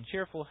and out of a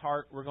cheerful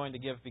heart, we're going to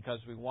give because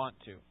we want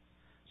to.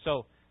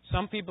 So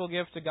some people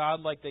give to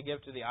God like they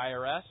give to the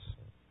IRS.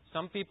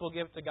 Some people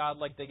give to God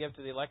like they give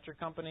to the electric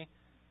company.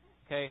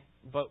 Okay,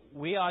 but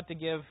we ought to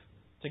give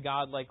to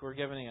God like we're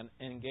giving an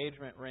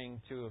engagement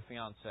ring to a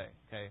fiancé.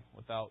 Okay,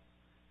 without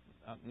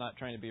I'm not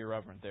trying to be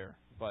irreverent there,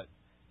 but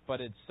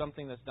it's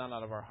something that's done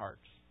out of our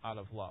hearts, out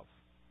of love.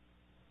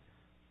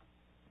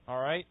 All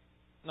right,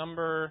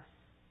 number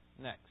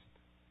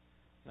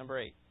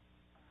 8.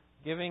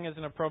 Giving is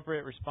an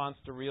appropriate response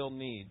to real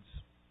needs.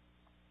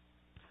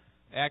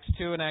 Acts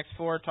 2 and Acts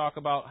 4 talk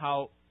about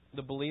how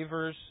the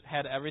believers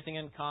had everything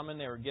in common.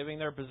 They were giving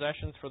their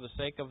possessions for the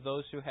sake of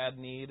those who had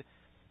need.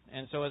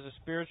 And so as a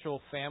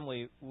spiritual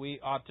family, we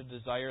ought to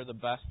desire the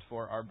best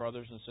for our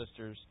brothers and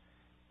sisters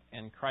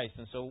in Christ.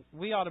 And so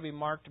we ought to be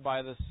marked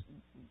by the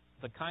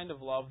kind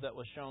of love that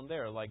was shown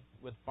there, like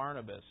with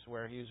Barnabas,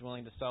 where he was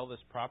willing to sell this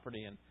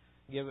property and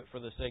give it for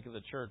the sake of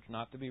the church,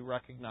 not to be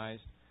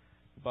recognized,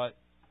 but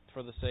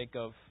for the sake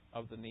of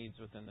the needs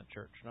within the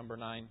church. Number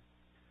 9,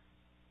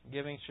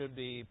 giving should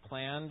be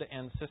planned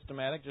and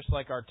systematic, just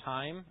like our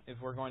time. If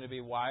we're going to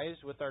be wise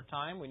with our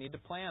time, we need to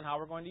plan how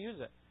we're going to use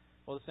it.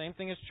 Well, the same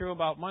thing is true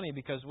about money,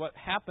 because what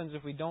happens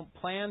if we don't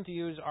plan to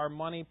use our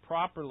money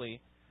properly,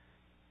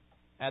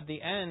 at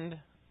the end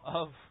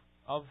of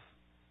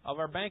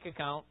our bank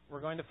account,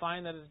 we're going to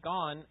find that it's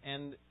gone,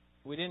 and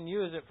we didn't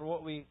use it for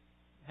what we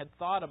had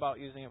thought about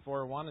using it for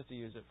or wanted to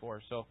use it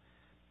for. So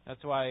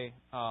that's why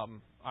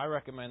I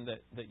recommend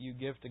that you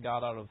give to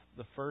God out of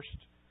the first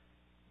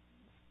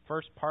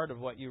part of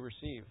what you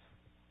receive.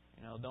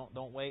 You know,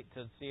 don't wait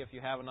to see if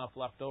you have enough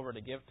left over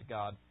to give to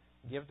God.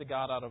 Give to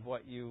God out of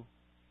what you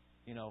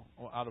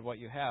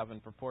have in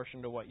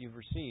proportion to what you've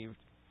received,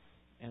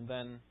 and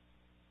then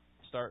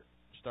start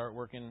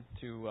working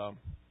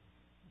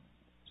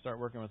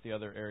with the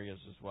other areas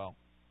as well.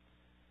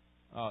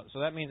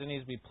 So that means it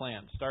needs to be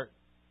planned. Start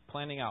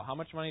planning out, how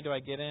much money do I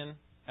get in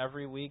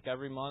every week,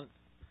 every month?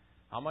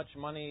 How much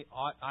money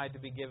ought I to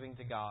be giving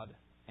to God?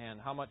 And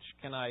how much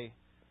can I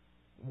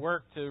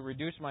work to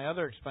reduce my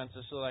other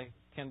expenses so that I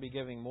can be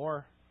giving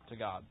more to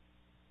God?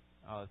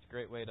 It's a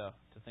great way to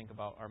think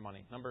about our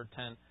money. Number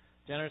 10,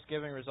 generous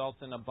giving results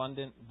in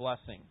abundant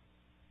blessing.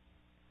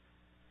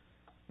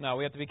 Now,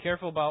 we have to be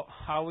careful about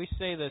how we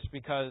say this,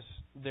 because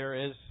there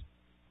is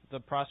the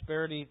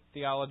prosperity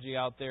theology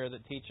out there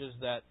that teaches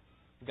that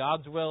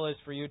God's will is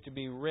for you to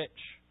be rich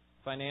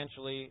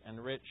financially and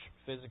rich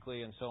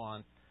physically and so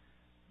on.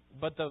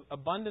 But the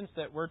abundance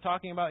that we're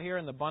talking about here,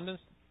 and the abundance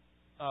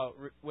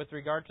with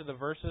regard to the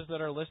verses that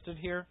are listed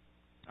here,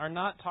 are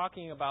not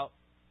talking about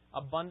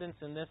abundance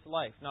in this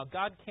life. Now,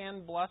 God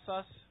can bless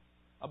us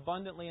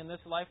abundantly in this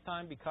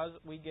lifetime because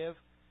we give,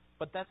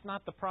 but that's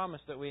not the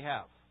promise that we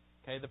have.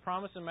 Okay, the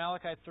promise in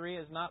Malachi 3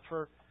 is not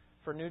for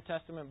New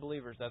Testament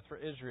believers. That's for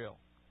Israel.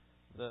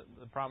 The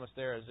promise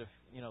there is,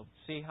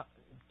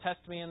 test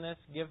me in this,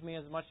 give me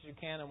as much as you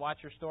can, and watch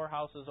your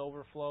storehouses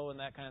overflow and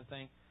that kind of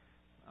thing.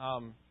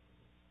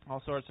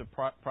 All sorts of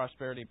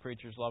prosperity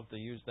preachers love to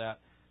use that,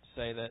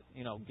 say that,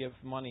 give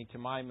money to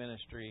my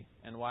ministry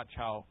and watch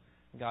how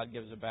God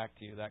gives it back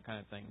to you, that kind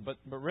of thing. But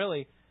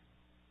really,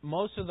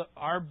 most of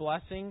our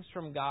blessings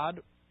from God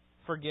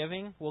for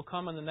giving will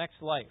come in the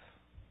next life.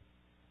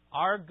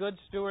 Our good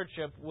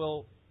stewardship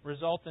will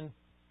result in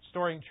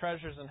storing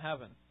treasures in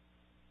heaven.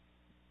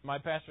 My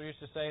pastor used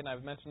to say, and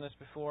I've mentioned this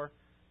before,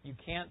 you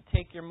can't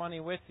take your money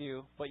with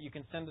you, but you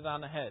can send it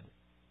on ahead.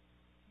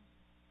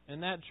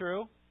 Isn't that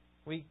true?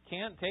 We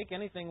can't take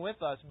anything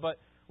with us, but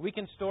we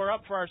can store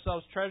up for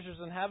ourselves treasures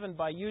in heaven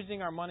by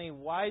using our money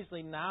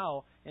wisely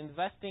now,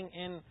 investing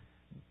in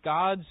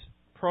God's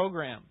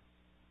program,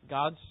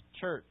 God's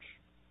church.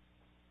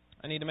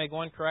 I need to make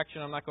one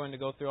correction. I'm not going to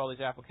go through all these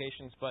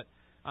applications, but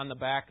on the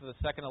back, the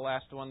second to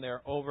last one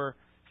there, over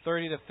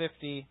 30 to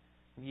 50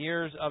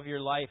 years of your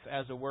life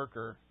as a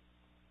worker,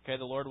 okay,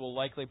 the Lord will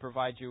likely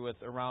provide you with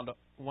around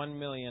 $1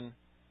 million.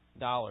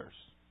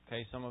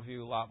 Okay, some of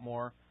you a lot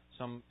more,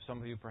 some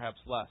of you perhaps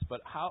less.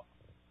 But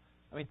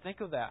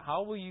think of that.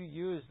 How will you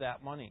use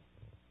that money?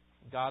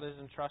 God has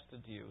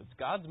entrusted to you. It's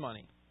God's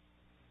money.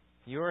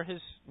 You are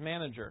His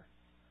manager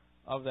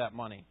of that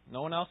money.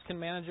 No one else can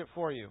manage it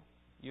for you.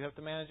 You have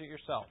to manage it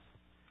yourself.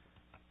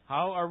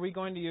 How are we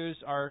going to use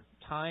our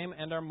time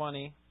and our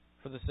money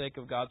for the sake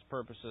of God's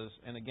purposes?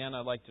 And again,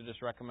 I'd like to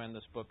just recommend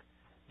this book,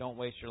 Don't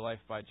Waste Your Life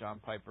by John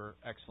Piper.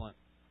 Excellent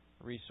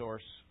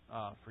resource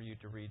for you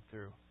to read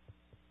through.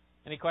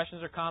 Any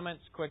questions or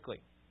comments? Quickly.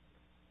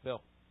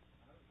 Bill.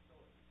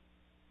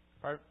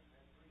 Pardon?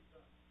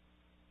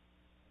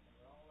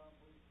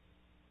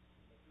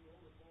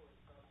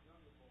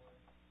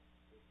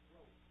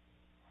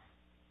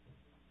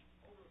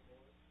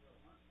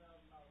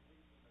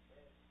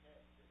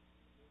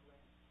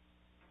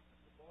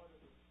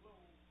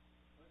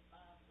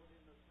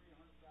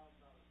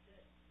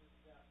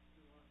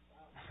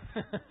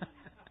 What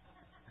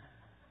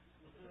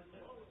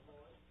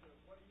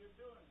are you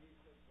doing? He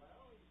said,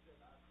 well,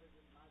 I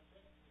figured my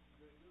check was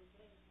good. Your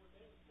check for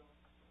days, don't.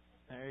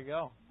 There you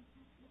go.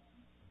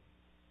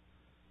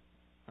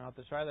 I'll have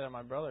to try that on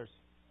my brothers.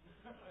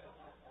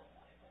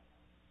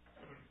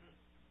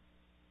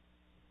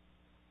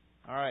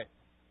 All right.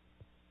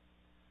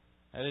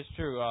 That is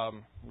true.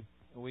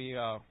 We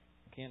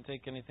can't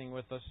take anything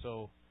with us,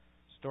 so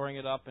storing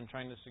it up and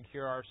trying to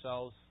secure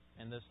ourselves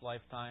in this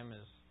lifetime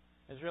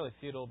is really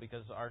futile,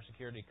 because our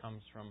security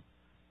comes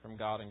from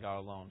God and God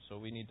alone. So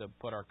we need to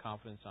put our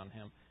confidence on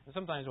Him. And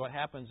sometimes what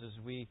happens is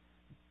we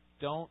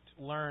don't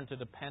learn to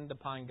depend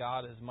upon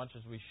God as much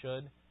as we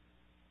should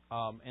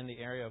in the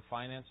area of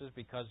finances,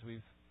 because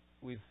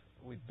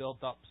we've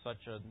built up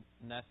such a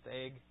nest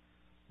egg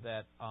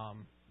that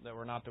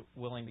we're not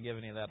willing to give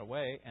any of that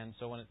away. And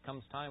so when it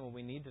comes time when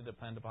we need to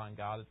depend upon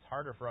God, it's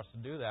harder for us to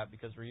do that,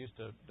 because we're used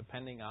to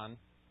depending on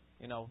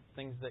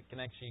things that can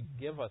actually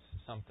give us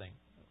something.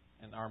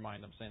 In our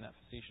mind, I'm saying that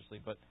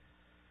facetiously, but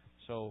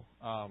so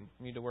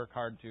we need to work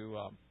hard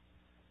to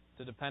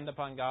depend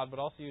upon God, but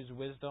also use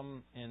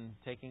wisdom in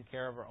taking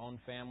care of our own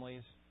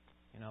families.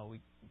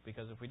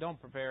 Because if we don't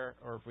prepare,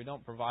 or if we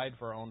don't provide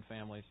for our own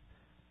families,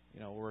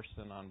 we're worse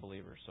than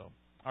unbelievers. So,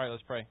 all right,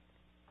 let's pray.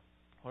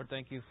 Lord,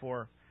 thank you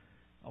for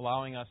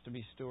allowing us to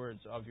be stewards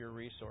of your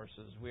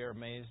resources. We are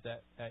amazed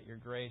at your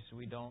grace.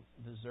 We don't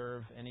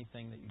deserve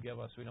anything that you give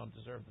us. We don't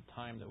deserve the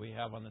time that we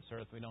have on this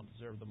earth. We don't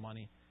deserve the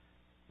money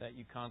that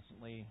you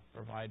constantly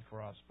provide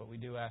for us. But we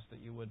do ask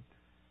that you would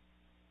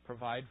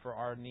provide for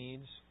our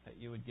needs, that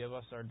you would give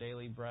us our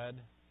daily bread,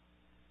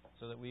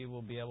 so that we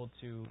will be able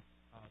to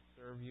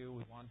serve you.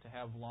 We want to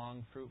have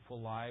long, fruitful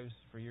lives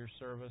for your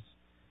service.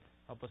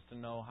 Help us to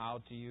know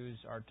how to use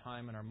our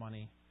time and our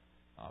money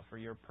for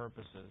your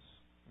purposes.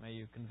 May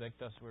you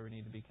convict us where we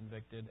need to be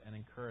convicted, and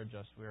encourage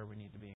us where we need to be